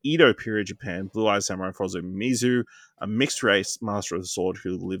in the Edo period Japan, Blue Eyed Samurai follows Mizu, a mixed race master of the sword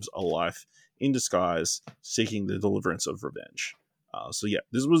who lives a life in disguise, seeking the deliverance of revenge. So yeah,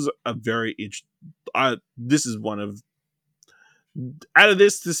 this was a very this is one of out of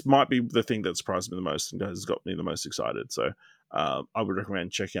this might be the thing that surprised me the most and has got me the most excited. So I would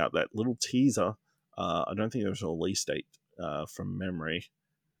recommend checking out that little teaser. I don't think there's a release date from memory,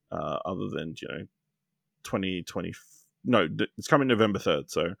 other than 2020. No, it's coming November 3rd.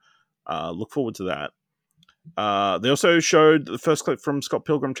 So look forward to that. They also showed the first clip from Scott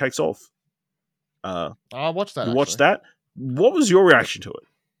Pilgrim Takes Off. I watched that. You watched that? What was your reaction to it?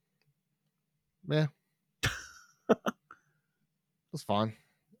 Yeah. It's fine.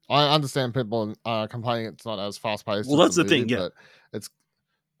 I understand people complaining it's not as fast paced. Well, that's the thing, yeah. But it's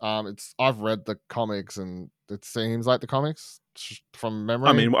I've read the comics and it seems like the comics from memory.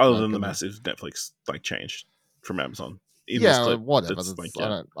 I mean, other than the massive Netflix change from Amazon. Whatever.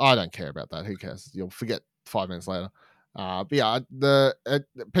 I don't care about that. Who cares? You'll forget 5 minutes later. But yeah, the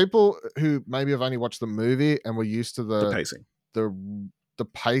people who maybe have only watched the movie and were used to the pacing, the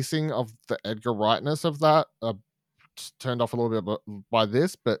pacing of the Edgar Wrightness of that. Turned off a little bit by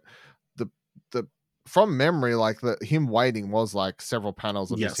this, but the from memory, him waiting was several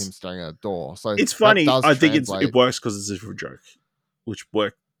panels of just him staring at a door. So it's funny. I think it works because it's a different joke, which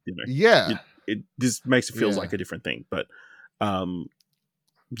worked. Yeah. This makes it feels like a different thing, but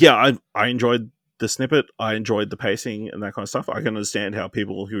yeah, I enjoyed the snippet. I enjoyed the pacing and that kind of stuff. I can understand how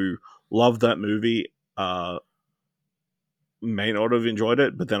people who love that movie may not have enjoyed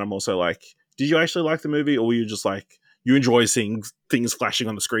it, but then I'm also like, did you actually like the movie, or were you just you enjoy seeing things flashing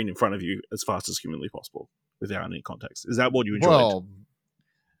on the screen in front of you as fast as humanly possible without any context? Is that what you enjoyed? Well,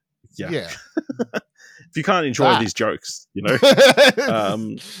 yeah. If you can't enjoy these jokes, yeah.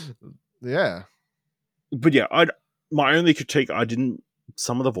 But yeah, my only critique,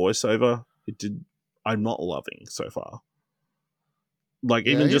 some of the voiceover, I'm not loving so far.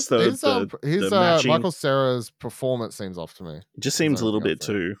 Even just the matching, Michael Cera's performance seems off to me. It just seems a little bit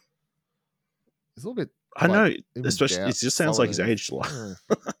too. It's a little bit. I know, especially it just sounds like he's aged a lot.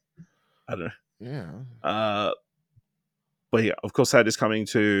 I don't know. Yeah. But yeah, of course, that is coming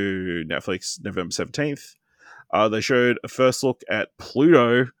to Netflix November 17th. They showed a first look at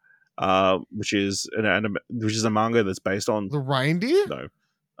Pluto, which is a manga that's based on the reindeer. No.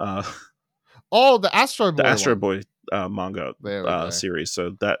 The Astro Boy. The Astro Boy manga series.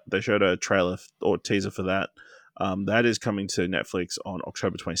 So that they showed a trailer or teaser for that. That is coming to Netflix on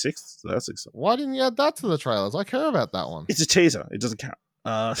October 26th. So that's exciting. Why didn't you add that to the trailers? I care about that one. It's a teaser. It doesn't count.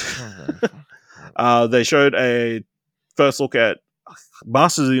 They showed a first look at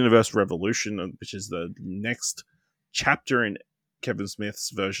Masters of the Universe Revolution, which is the next chapter in Kevin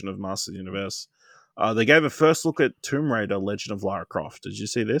Smith's version of Masters of the Universe. They gave a first look at Tomb Raider Legend of Lara Croft. Did you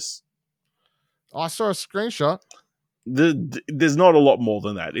see this? I saw a screenshot. There's not a lot more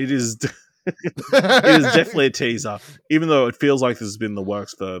than that. It is... it is definitely a teaser, even though it feels like this has been in the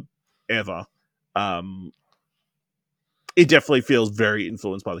works forever. It definitely feels very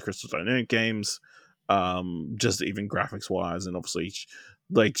influenced by the Crystal Dynamics games, just even graphics wise, and obviously,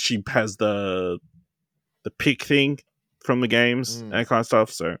 she has the pick thing from the games and that kind of stuff.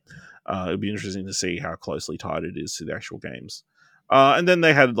 So, It'll be interesting to see how closely tied it is to the actual games. And then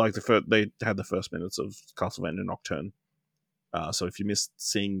they had the first minutes of Castlevania Nocturne. So if you missed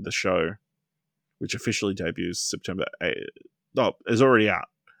seeing the show, which officially debuts September 8th, is already out.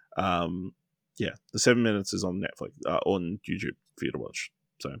 The 7 minutes is on Netflix, on YouTube for you to watch.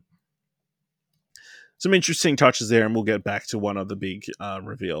 So some interesting touches there, and we'll get back to one other big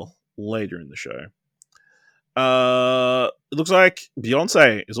reveal later in the show. It looks like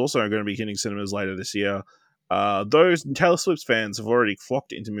Beyonce is also going to be hitting cinemas later this year. Those Taylor Swift fans have already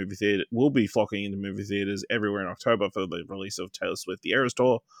will be flocking into movie theaters everywhere in October for the release of Taylor Swift The Eras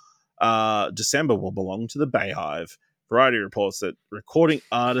Tour. December will belong to the Bayhive. Variety reports that recording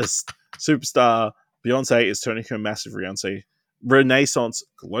artist superstar Beyonce is turning her massive Renaissance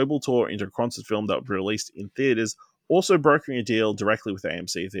global tour into a concert film that will be released in theaters, also brokering a deal directly with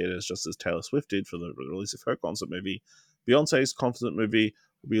AMC theaters, just as Taylor Swift did for the release of her concert movie. Beyonce's concert movie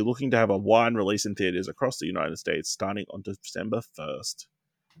will be looking to have a wide release in theaters across the United States starting on December 1st.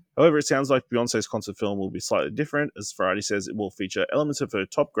 However, it sounds like Beyonce's concert film will be slightly different, as Variety says it will feature elements of her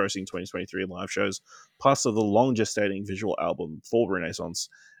top-grossing 2023 live shows, plus of the long-gestating visual album for Renaissance,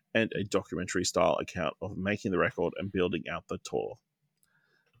 and a documentary-style account of making the record and building out the tour.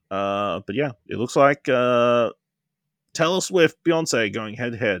 But yeah, it looks like Taylor Swift, Beyonce going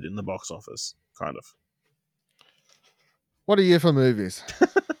head-to-head in the box office, kind of. What a year for movies.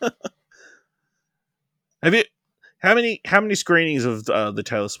 How many screenings of the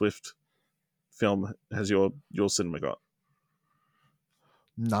Taylor Swift film has your cinema got?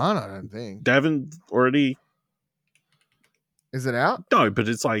 None, I don't think. They haven't already. Is it out? No, but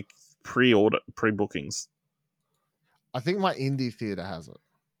it's like pre-bookings. I think my indie theater has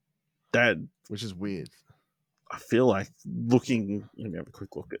it. Which is weird. I feel like looking. Let me have a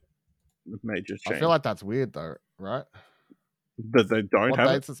quick look at the major change. I feel like that's weird though, right? That they don't have it.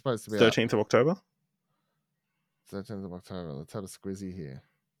 What date's it supposed to be? 13th of October. 13th of October. Let's have a squizzy here.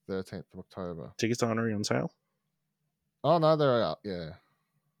 13th of October. Tickets are already on sale. Oh no, they're out. Yeah,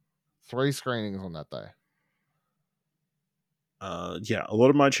 3 screenings on that day. A lot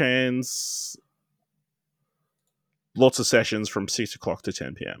of my chains. Lots of sessions from 6 o'clock to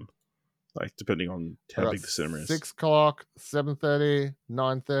 10 p.m. Like depending on how big the cinema is. 6 o'clock, 7:30,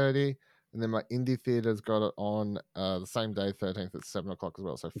 9:30. And then my indie theater's got it on the same day, 13th at 7 o'clock as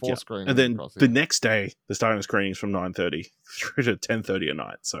well. So 4 screenings. And then the next day, they're starting screenings from 9:30 through to 10:30 at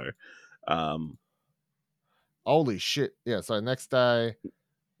night. So, holy shit. Yeah, so next day,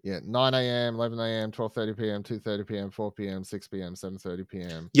 9 a.m., 11 a.m., 12:30 p.m., 2:30 p.m., 4 p.m., 6 p.m., 7:30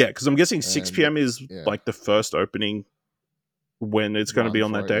 p.m. Yeah, because I'm guessing 6 p.m. is like the first opening when it's going to be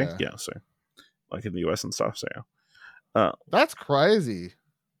on that day. Yeah, so like in the US and stuff. So, yeah. That's crazy.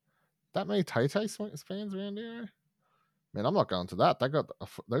 That many Tay-Tay fans around here? Man, I'm not going to that. They got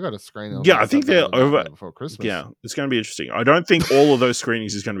a screening. Yeah, I think they're over before Christmas. Yeah, it's going to be interesting. I don't think all of those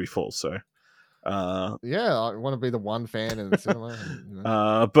screenings is going to be full. So, I want to be the one fan in the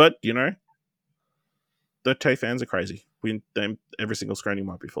cinema. But the Tay fans are crazy. Every single screening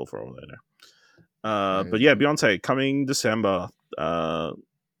might be full for all they know. But yeah, Beyonce coming December. Are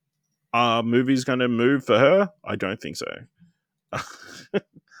movies going to move for her? I don't think so.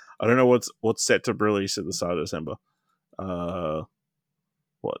 I don't know what's set to release at the start of December.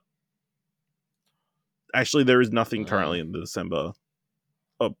 What? Actually, there is nothing currently in December.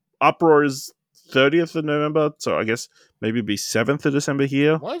 Uproar is 30th of November, so I guess maybe it'd be 7th of December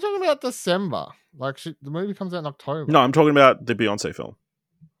here. Why are you talking about December? Like, the movie comes out in October. No, I'm talking about the Beyonce film.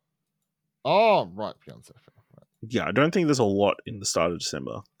 Oh, right, Beyonce film. Right. Yeah, I don't think there's a lot in the start of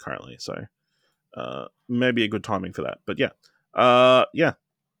December currently, so maybe a good timing for that. But yeah.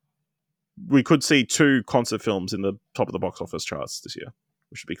 We could see 2 concert films in the top of the box office charts this year,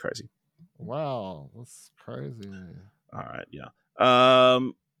 which would be crazy. Wow, that's crazy. All right, yeah.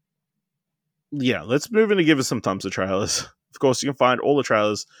 Let's move in and give us some thumbs to trailers. Of course, you can find all the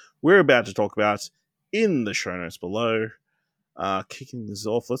trailers we're about to talk about in the show notes below. Kicking this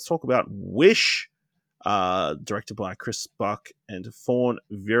off, let's talk about Wish, directed by Chris Buck and Thorne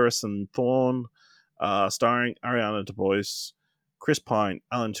Virison Thorne, starring Ariana DeBose, Chris Pine,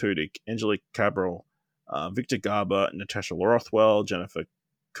 Alan Tudyk, Angelique Cabral, Victor Garber, Natasha Rothwell, Jennifer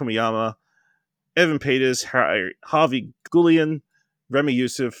Kumiyama, Evan Peters, Harvey Guillen, Remy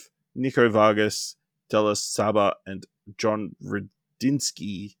Youssef, Nico Vargas, Dallas Saba, and John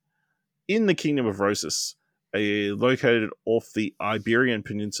Radinsky in the Kingdom of Rosas, located off the Iberian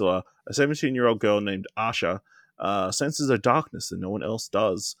Peninsula. A 17-year-old girl named Asha senses a darkness that no one else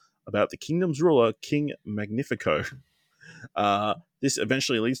does about the kingdom's ruler, King Magnifico. This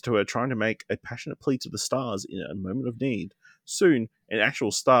eventually leads to her trying to make a passionate plea to the stars in a moment of need, Soon, an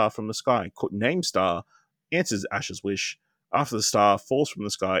actual star from the sky, named Star, answers Ash's wish. After the star falls from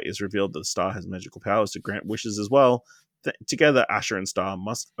the sky, it is revealed that the star has magical powers to grant wishes as well. Together, Asher and Star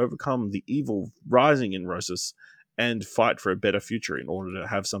must overcome the evil rising in Rosas and fight for a better future in order to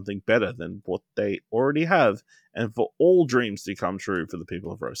have something better than what they already have, and for all dreams to come true for the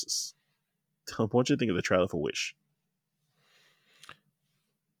people of Rosas. What do you think of the trailer for Wish?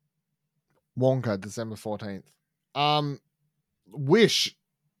 Wonka, December 14th. Wish,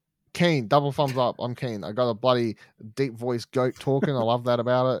 keen, double thumbs up. I'm keen. I got a bloody deep voice goat talking. I love that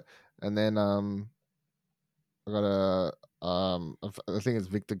about it. And then I got I think it's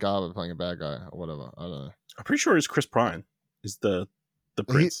Victor Garber playing a bad guy or whatever. I don't know. I'm pretty sure it's Chris Pine is the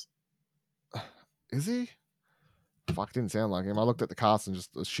prince. Is he? Fuck, didn't sound like him. I looked at the cast and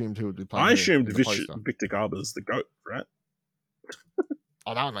just assumed he would be playing. I assumed Victor Garber's the goat, right?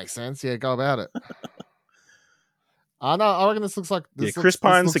 Oh, that would make sense. Yeah, go about it. No, I reckon this looks like Chris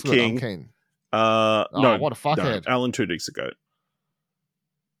Pine's the king. I'm keen. No, what a fuckhead. No, Alan Tudyk's the goat.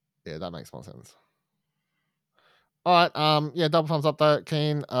 Yeah, that makes more sense. All right, yeah, double thumbs up though.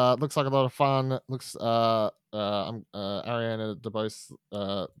 Keen. Looks like a lot of fun. Looks I'm Ariana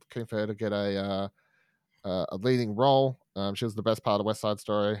DeBose keen for her to get a leading role. She was the best part of West Side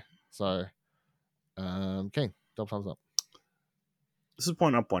Story. So keen. Double thumbs up. This is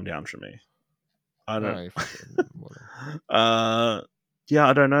point up, one down for me. I don't yeah,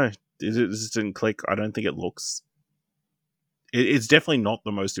 I don't know. It just didn't click. I don't think it looks it's definitely not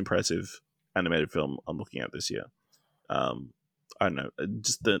the most impressive animated film I'm looking at this year. I don't know,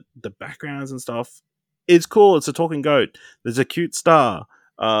 just the backgrounds and stuff. It's cool. It's a talking goat. There's a cute star.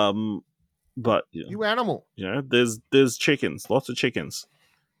 But you animal. There's chickens, lots of chickens.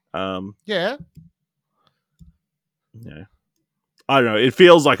 Yeah. Yeah. I don't know. It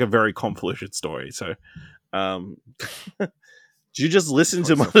feels like a very convoluted story. So, did you just listen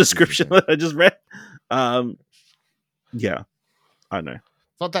to my description that I just read? Yeah, I know.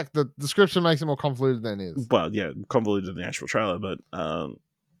 It's not that the description makes it more convoluted than it is. Well, yeah, convoluted than the actual trailer, but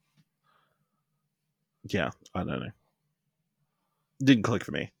yeah, I don't know. Didn't click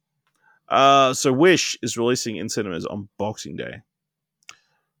for me. So Wish is releasing in cinemas on Boxing Day.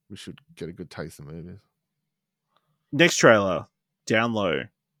 We should get a good taste of movies. Next trailer, Down Low,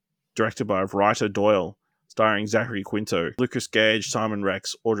 directed by writer Doyle, starring Zachary Quinto, Lucas Gage, Simon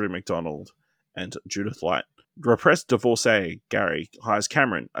Rex, Audrey McDonald, and Judith Light. Repressed divorcee Gary hires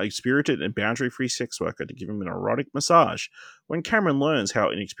Cameron, a spirited and boundary-free sex worker, to give him an erotic massage. When Cameron learns how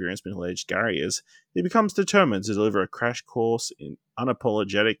inexperienced middle-aged Gary is, he becomes determined to deliver a crash course in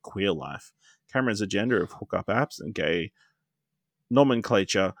unapologetic queer life. Cameron's agenda of hookup apps and gay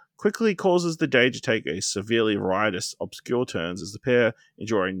nomenclature quickly causes the day to take a severely riotous, obscure turns as the pair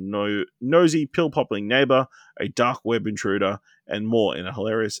enjoy a nosy, pill-popping neighbor, a dark web intruder, and more in a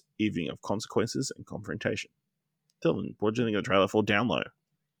hilarious evening of consequences and confrontation. Dylan, what do you think of the trailer for Down Low?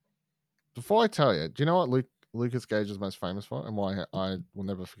 Before I tell you, do you know what Lucas Gage is most famous for and why I will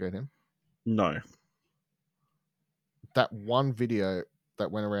never forget him? No. That one video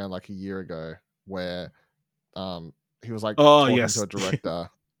that went around like a year ago where he was like talking to a director.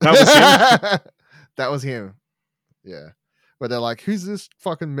 That was him? That was him. Yeah. But they're like, who's this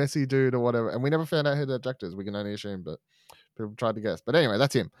fucking messy dude or whatever? And we never found out who the director is. We can only assume, but people tried to guess. But anyway,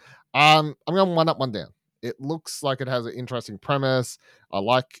 that's him. I'm going one up, one down. It looks like it has an interesting premise. I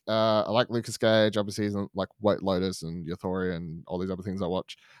like Lucas Gage. Obviously, he's like White Lotus and Euphoria and all these other things I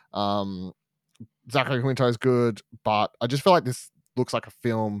watch. Zachary Quinto is good, but I just feel like this looks like a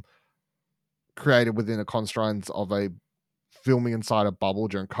film created within the constraints of a filming inside a bubble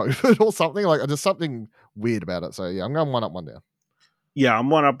during COVID or something. Like, there's something weird about it. So yeah, I'm going one up, one down. Yeah,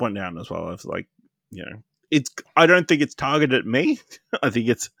 I'm one up, one down as well. It's like, I don't think it's targeted at me. I think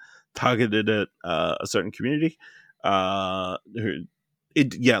it's targeted at a certain community. Like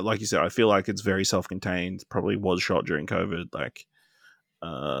you said, I feel like it's very self-contained. Probably was shot during COVID. Like,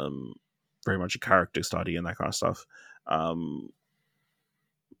 very much a character study and that kind of stuff.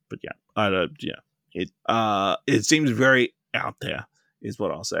 But yeah, it seems very out there, is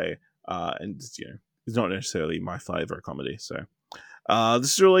what I'll say. And it's not necessarily my favorite comedy. So,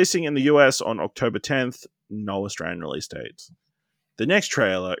 this is releasing in the US on October 10th. No Australian release dates. The next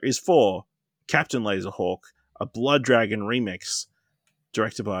trailer is for Captain Laserhawk, a Blood Dragon remix,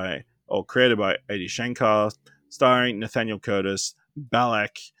 created by Adi Shankar, starring Nathaniel Curtis,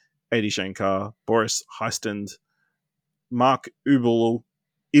 Balak, Adi Shankar, Boris Heistand, Mark Ibalu,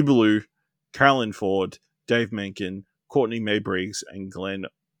 Carolyn Ford, Dave Menken, Courtney May Briggs, and Glenn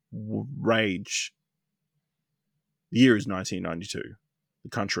Rage. The year is 1992. The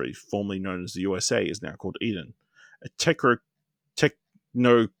country, formerly known as the USA, is now called Eden. A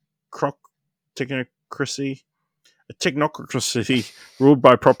no technocracy, a technocracy ruled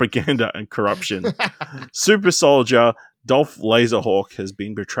by propaganda and corruption. Super soldier Dolph Laserhawk has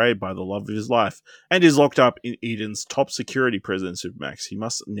been betrayed by the love of his life and is locked up in Eden's top security prison, Supermax. He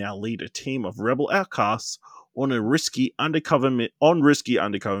must now lead a team of rebel outcasts on risky undercover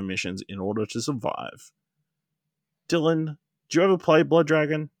missions in order to survive. Dylan, do you ever play Blood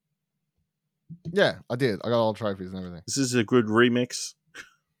Dragon? Yeah, I did. I got all the trophies and everything. This is a good remix.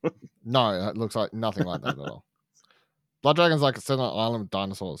 No, it looks like nothing like that at all. Blood Dragon's like set on an island with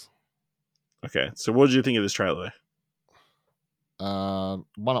dinosaurs. Okay, so what did you think of this trailer? One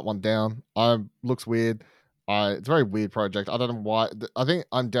up, one down. Looks weird. It's a very weird project. I don't know why. I think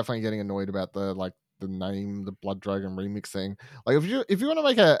I'm definitely getting annoyed about the name, the Blood Dragon remix thing. Like if you want to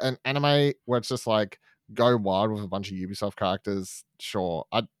make an anime where it's just like go wild with a bunch of Ubisoft characters, sure.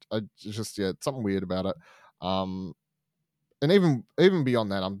 I just something weird about it. And even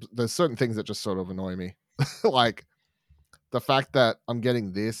beyond that, there's certain things that just sort of annoy me, like the fact that I'm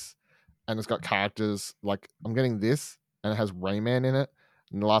getting this and it's got characters like I'm getting this and it has Rayman in it.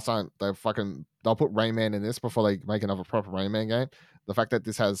 And the last time they'll put Rayman in this before they make another proper Rayman game. The fact that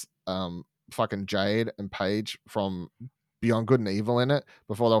this has fucking Jade and Paige from Beyond Good and Evil in it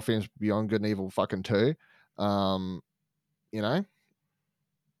before they'll finish Beyond Good and Evil fucking 2.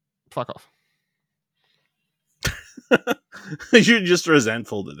 Fuck off. You're just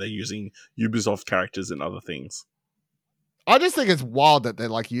resentful that they're using Ubisoft characters in other things. I just think it's wild that they're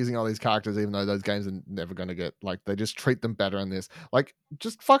like using all these characters, even though those games are never going to get like they just treat them better in this. Like,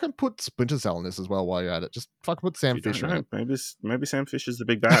 just fucking put Splinter Cell in this as well while you're at it. Just fucking put Sam Fisher in it. Maybe Sam Fisher's the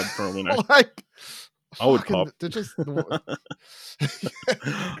big bad for all we know. Like, I would pop. They're just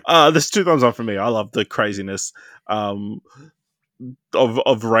there's 2 thumbs up for me. I love the craziness of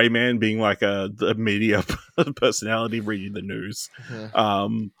Rayman being like a media personality reading the news. Yeah.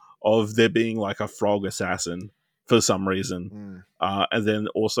 Of there being like a frog assassin for some reason. And then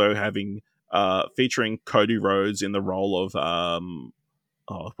also having featuring Cody Rhodes in the role of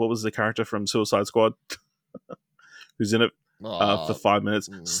what was the character from Suicide Squad who's in it for 5 minutes?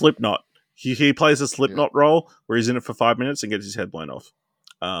 Slipknot. He plays a Slipknot role where he's in it for 5 minutes and gets his head blown off.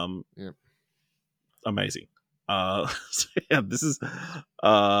 Amazing. So yeah, this is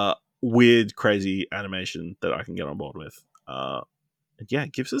weird, crazy animation that I can get on board with. And yeah,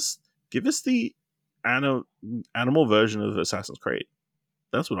 give us the animal version of Assassin's Creed.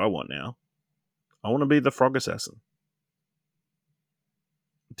 That's what I want now. I want to be the frog assassin.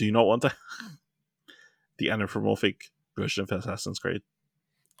 Do you not want that? The anthropomorphic version of Assassin's Creed.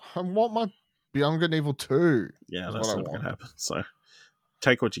 I want my Beyond Good and Evil 2. Yeah, that's not going to happen. So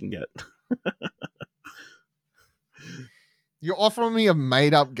take what you can get. You're offering me a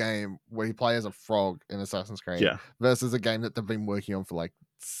made-up game where you play as a frog in Assassin's Creed versus a game that they've been working on for like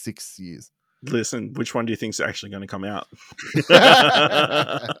 6 years. Listen, which one do you think is actually going to come out?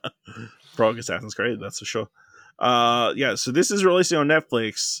 Frog Assassin's Creed, that's for sure. So this is releasing on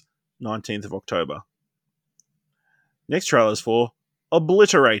Netflix 19th of October. Next trailer is for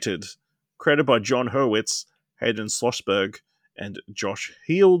Obliterated, created by John Hurwitz, Hayden Schlossberg, and Josh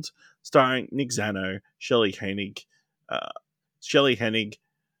Heald, starring Nick Zano, Shelley Hennig,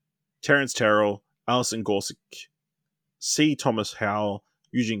 Terrence Terrell, Alison Gorsuch, C. Thomas Howell,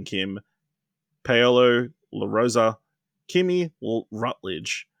 Eugene Kim, Paolo La Rosa, Kimmy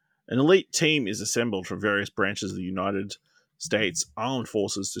Rutledge. An elite team is assembled from various branches of the United States Armed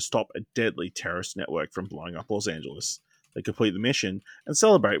Forces to stop a deadly terrorist network from blowing up Los Angeles. They complete the mission and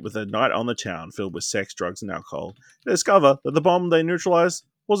celebrate with a night on the town filled with sex, drugs, and alcohol. They discover that the bomb they neutralized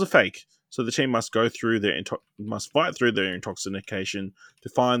was a fake, so the team must fight through their intoxication to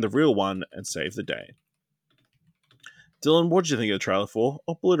find the real one and save the day. Dylan, what did you think of the trailer for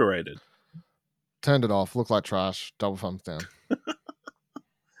Obliterated? Turned it off. Looked like trash. Double thumbs down.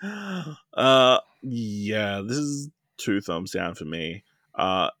 This is 2 thumbs down for me.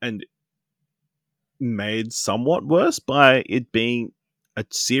 And made somewhat worse by it being a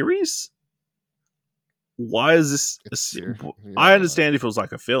series. Why is this I understand if it was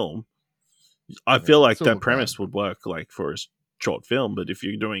like a film. I feel like that premise would work like for a short film, but if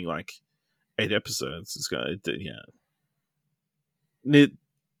you're doing like 8 episodes, it's gonna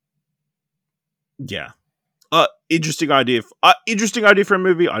interesting idea. Interesting idea for a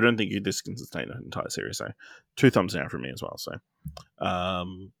movie. I don't think this can sustain an entire series. So 2 thumbs down from me as well. So,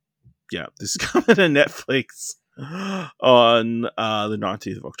 this is coming to Netflix on the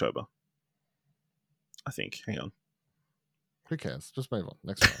 19th of October. I think. Hang on. Who cares? Just move on.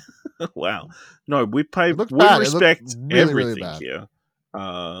 Next one. Wow. No, we respect really, everything really here.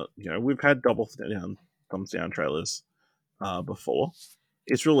 We've had thumbs down trailers before.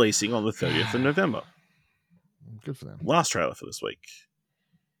 It's releasing on the 30th of November. Good for them. Last trailer for this week.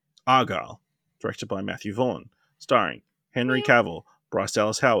 Argyle, directed by Matthew Vaughn, starring Henry Cavill, Bryce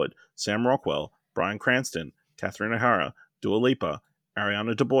Dallas Howard, Sam Rockwell, Bryan Cranston, Catherine O'Hara, Dua Lipa,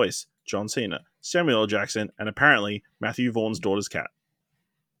 Ariana DeBois, John Cena, Samuel L. Jackson, and apparently Matthew Vaughn's daughter's cat.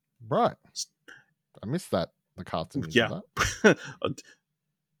 Right. I missed that. The cartoon. Yeah.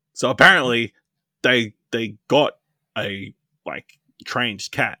 So apparently they got a trained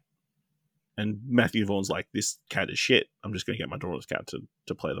cat, and Matthew Vaughn's like, this cat is shit. I'm just going to get my daughter's cat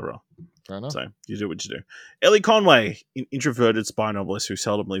to play the role. Fair enough. So you do what you do. Ellie Conway, an introverted spy novelist who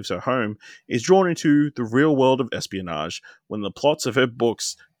seldom leaves her home, is drawn into the real world of espionage when the plots of her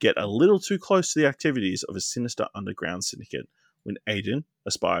books get a little too close to the activities of a sinister underground syndicate. When Aiden,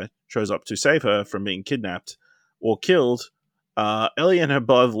 a spy, shows up to save her from being kidnapped or killed, Ellie and her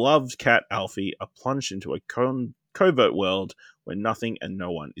beloved cat Alfie are plunged into a covert world where nothing and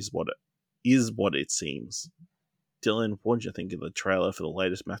no one is what it seems. Dylan, what did you think of the trailer for the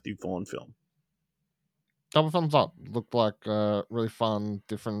latest Matthew Vaughn film? Double thumbs up. Looked like really fun,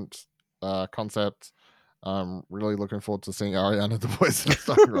 different concept. I'm really looking forward to seeing Ariana DeBois in a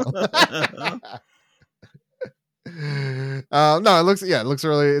starring role. No, it looks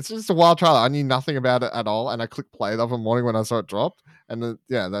really. It's just a wild trailer. I knew nothing about it at all, and I clicked play the other morning when I saw it dropped, and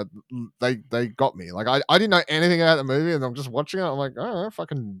they got me. Like I didn't know anything about the movie, and I'm just watching it. I'm like, oh,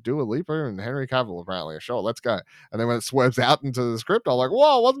 fucking Dua Lipa and Henry Cavill apparently. Sure, let's go. And then when it swerves out into the script, I'm like,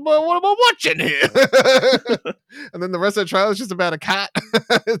 whoa, what am I watching here? And then the rest of the trailer is just about a cat.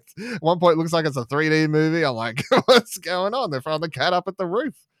 At one point, it looks like it's a 3D movie. I'm like, what's going on? They're throwing the cat up at the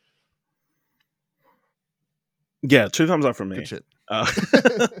roof. Yeah, 2 thumbs up from me. Good shit.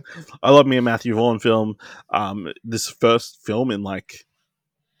 I love me a Matthew Vaughn film. This first film in like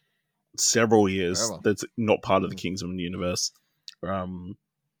several years that's not part of the Kingsman universe. Yeah,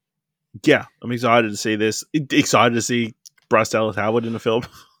 I'm excited to see this. Excited to see Bryce Dallas Howard in a film.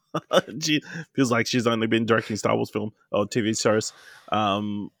 She feels like she's only been directing Star Wars film or TV shows.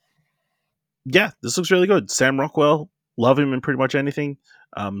 Yeah, this looks really good. Sam Rockwell, love him in pretty much anything.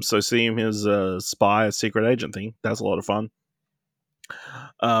 So seeing him as a spy, a secret agent thing, that's a lot of fun.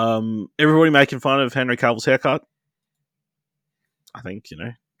 Everybody making fun of Henry Cavill's haircut. I think,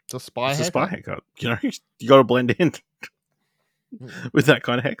 it's a spy haircut. You got to blend in with that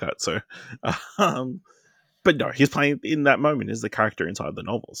kind of haircut. So, but no, he's playing in that moment as the character inside the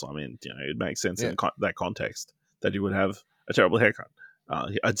novel. So, I mean, it makes sense in that context that he would have a terrible haircut,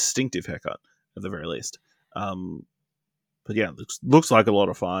 a distinctive haircut at the very least. But yeah, looks like a lot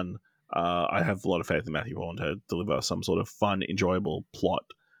of fun. I have a lot of faith in Matthew Vaughn to deliver some sort of fun, enjoyable plot,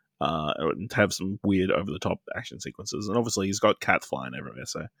 and to have some weird, over-the-top action sequences. And obviously, he's got cats flying everywhere,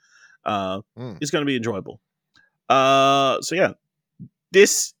 so it's going to be enjoyable. So yeah,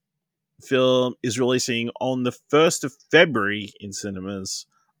 this film is releasing on the 1st of February in cinemas,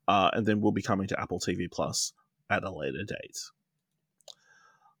 and then will be coming to Apple TV Plus at a later date.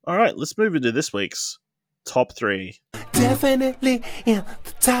 All right, let's move into this week's top 3. Definitely in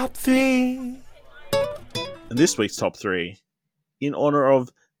the top 3. And this week's top 3, in honor of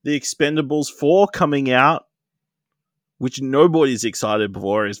The Expendables 4 coming out, which nobody's excited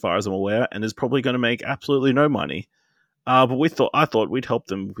for as far as I'm aware, and is probably going to make absolutely no money. But I thought we'd help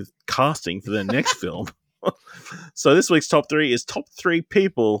them with casting for their next film. So this week's top 3 is top 3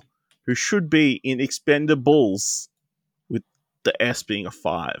 people who should be in Expendables, with the S being a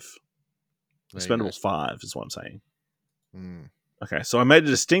 5. Expendables 5 is what I'm saying. Okay, so I made a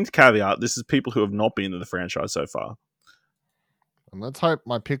distinct caveat. This is people who have not been in the franchise so far. And let's hope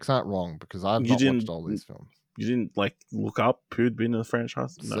my picks aren't wrong, because I've not watched all these films. You didn't look up who'd been in the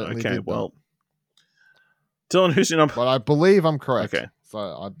franchise? No, Certainly okay, did well. Dylan, who's your number? But I believe I'm correct. Okay. So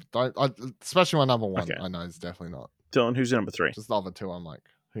I don't, especially my number 1, Okay. I know it's definitely not. Dylan, who's your number 3? Just the other 2, I'm like,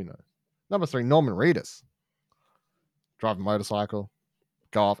 who knows? Number 3, Norman Reedus. Drive a motorcycle.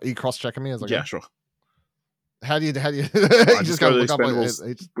 Go off. Are you cross-checking me as I go? Yeah, sure. How do you you just go to the look up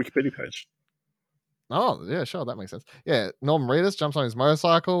Wikipedia page. Oh, yeah, sure, that makes sense. Yeah, Norman Reedus jumps on his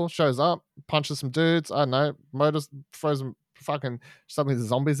motorcycle, shows up, punches some dudes, I don't know, throws some fucking something to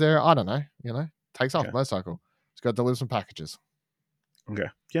zombies there, I don't know, takes off motorcycle. He's got to deliver some packages. Okay,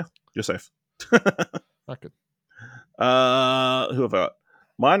 yeah, you're safe. Not good. Who have I got?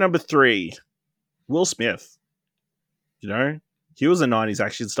 My number 3, Will Smith. He was a 90s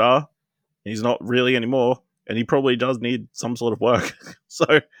action star. He's not really anymore, and he probably does need some sort of work.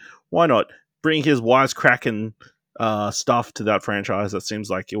 So why not bring his wisecracking stuff to that franchise? That seems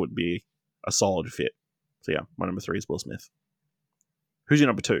like it would be a solid fit. So yeah, my number 3 is Will Smith. Who's your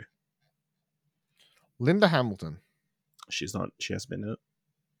number 2? Linda Hamilton. She hasn't been in it.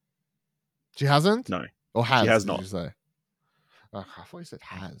 She hasn't? No, Or has, she has did not. you say? I thought you said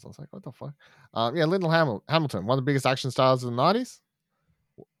has. I was like, what the fuck? Yeah, Linda Hamilton, one of the biggest action stars of the 90s.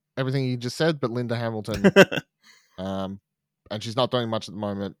 Everything you just said, but Linda Hamilton. And she's not doing much at the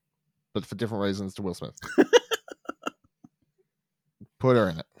moment, but for different reasons to Will Smith. Put her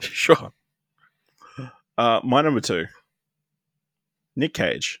in it. Sure. My number 2, Nick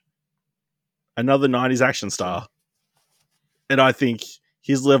Cage, another 90s action star. And I think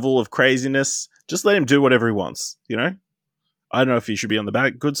his level of craziness, just let him do whatever he wants, you know? I don't know if he should be on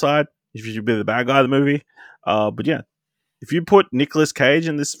the good side, if he should be the bad guy of the movie. But yeah, if you put Nicolas Cage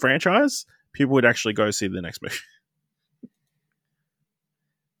in this franchise, people would actually go see the next movie.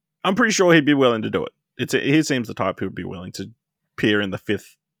 I'm pretty sure he'd be willing to do it. He seems the type who would be willing to appear in the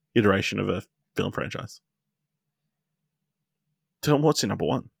 5th iteration of a film franchise. Tell him what's your number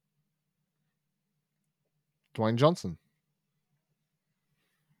 1. Dwayne Johnson.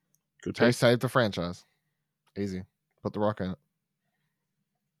 Good He pick. saved the franchise. Easy. Put the Rock in it.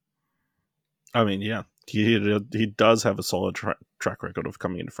 I mean, yeah, he does have a solid track record of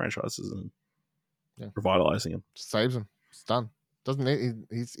coming into franchises and revitalizing them. Just saves him. It's done. Doesn't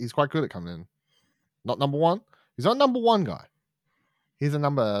he's quite good at coming in. Not number 1. He's not number 1 guy. He's a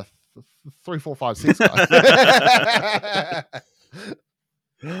number 3, 4, 5, 6 guy.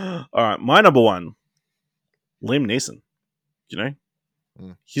 All right, my number 1, Liam Neeson. You know,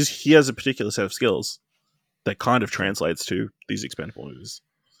 he has a particular set of skills that kind of translates to these expendable movies.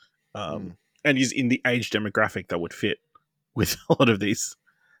 And he's in the age demographic that would fit with a lot of these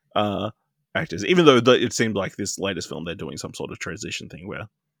actors. Even though it seemed like this latest film, they're doing some sort of transition thing where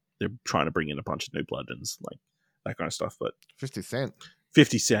they're trying to bring in a bunch of new blood and like that kind of stuff. But 50 Cent.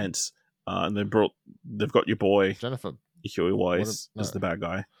 50 Cent, and they've got your boy Jennifer Huey Weiss as the bad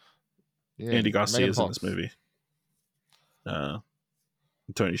guy. Yeah, Andy Garcia's in Megan this Fox. movie.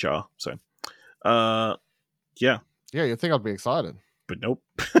 Tony Shaa. So, yeah, you'd think I'd be excited. but nope.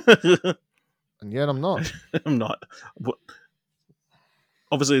 And yet I'm not. I'm not.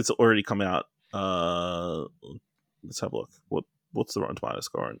 Obviously, it's already come out. Let's have a look. What's the Rotten Tomatoes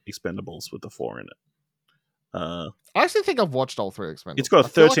score on Expendables with the 4 in it? I actually think I've watched all 3 Expendables. It's got I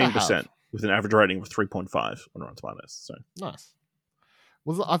feel like I 13% have. with an average rating of 3.5 on Rotten Tomatoes. So Nice.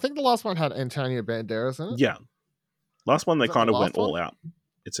 I think the last one had Antonio Banderas in it? yeah, last one they Is that kind the of went last all one? out.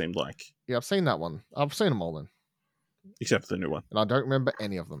 It seemed like, Yeah, I've seen that one. I've seen them all then. except for the new one. And I don't remember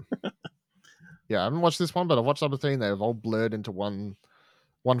any of them. Yeah, I haven't watched this one, but I've watched other 3 and they've all blurred into one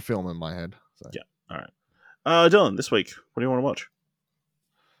film in my head. So. Yeah. All right. Dylan, this week, what do you want to watch?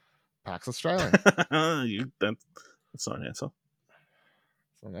 PAX Australia. That's not an answer.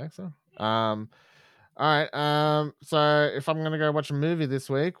 That's not an answer. All right. So if I'm gonna go watch a movie this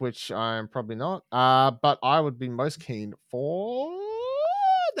week, which I'm probably not, but I would be most keen for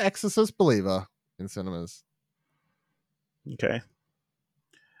The Exorcist Believer in cinemas. Okay.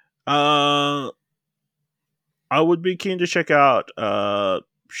 I would be keen to check out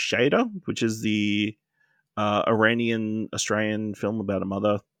Shader, which is the Iranian Australian film about a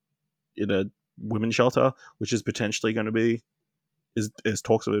mother in a women's shelter, which is potentially going to be is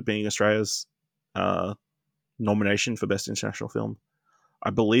talks of it being Australia's nomination for Best International Film. I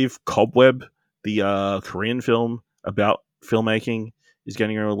believe Cobweb, the Korean film about filmmaking, is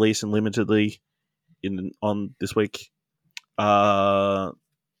getting a release and limitedly on this week. And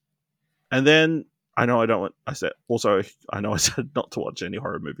then I know I said not to watch any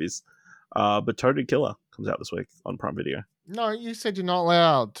horror movies. But Total Killer comes out this week on Prime Video. No, you said you're not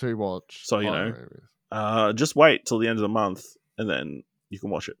allowed to watch. So, horror movies. Just wait till the end of the month and then you can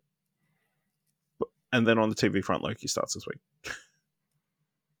watch it. And then on the TV front, Loki starts this week.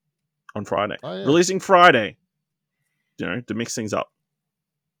 On Friday. Oh, yeah. Releasing Friday. To mix things up.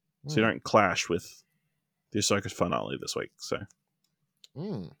 So you don't clash with the Ahsoka finale this week. So,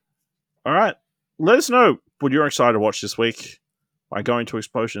 all right. Let us know what you're excited to watch this week by going to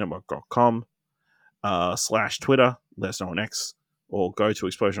explosionnetwork.com /Twitter, let us know on X, or go to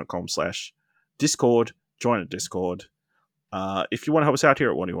explosion.com/Discord, join a Discord. If you want to help us out here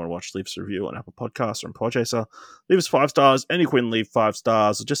at What Do You Want to Watch, leave us a review on Apple Podcasts or on Podchaser. Leave us 5 stars, and you can leave 5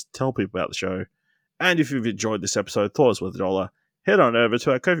 stars, or just tell people about the show. And if you've enjoyed this episode, thought it was worth $1, head on over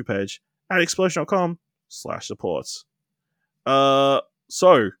to our Ko-fi page at explosion.com/supports. So,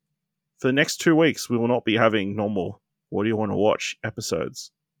 for the next 2 weeks, we will not be having normal What Do You Want to Watch episodes,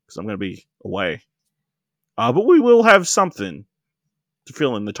 because I'm going to be away. But we will have something to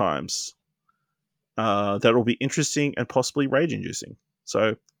fill in the times that will be interesting and possibly rage-inducing.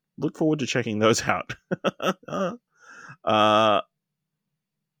 So, look forward to checking those out. But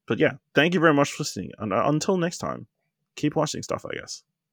yeah, thank you very much for listening. And until next time, keep watching stuff, I guess.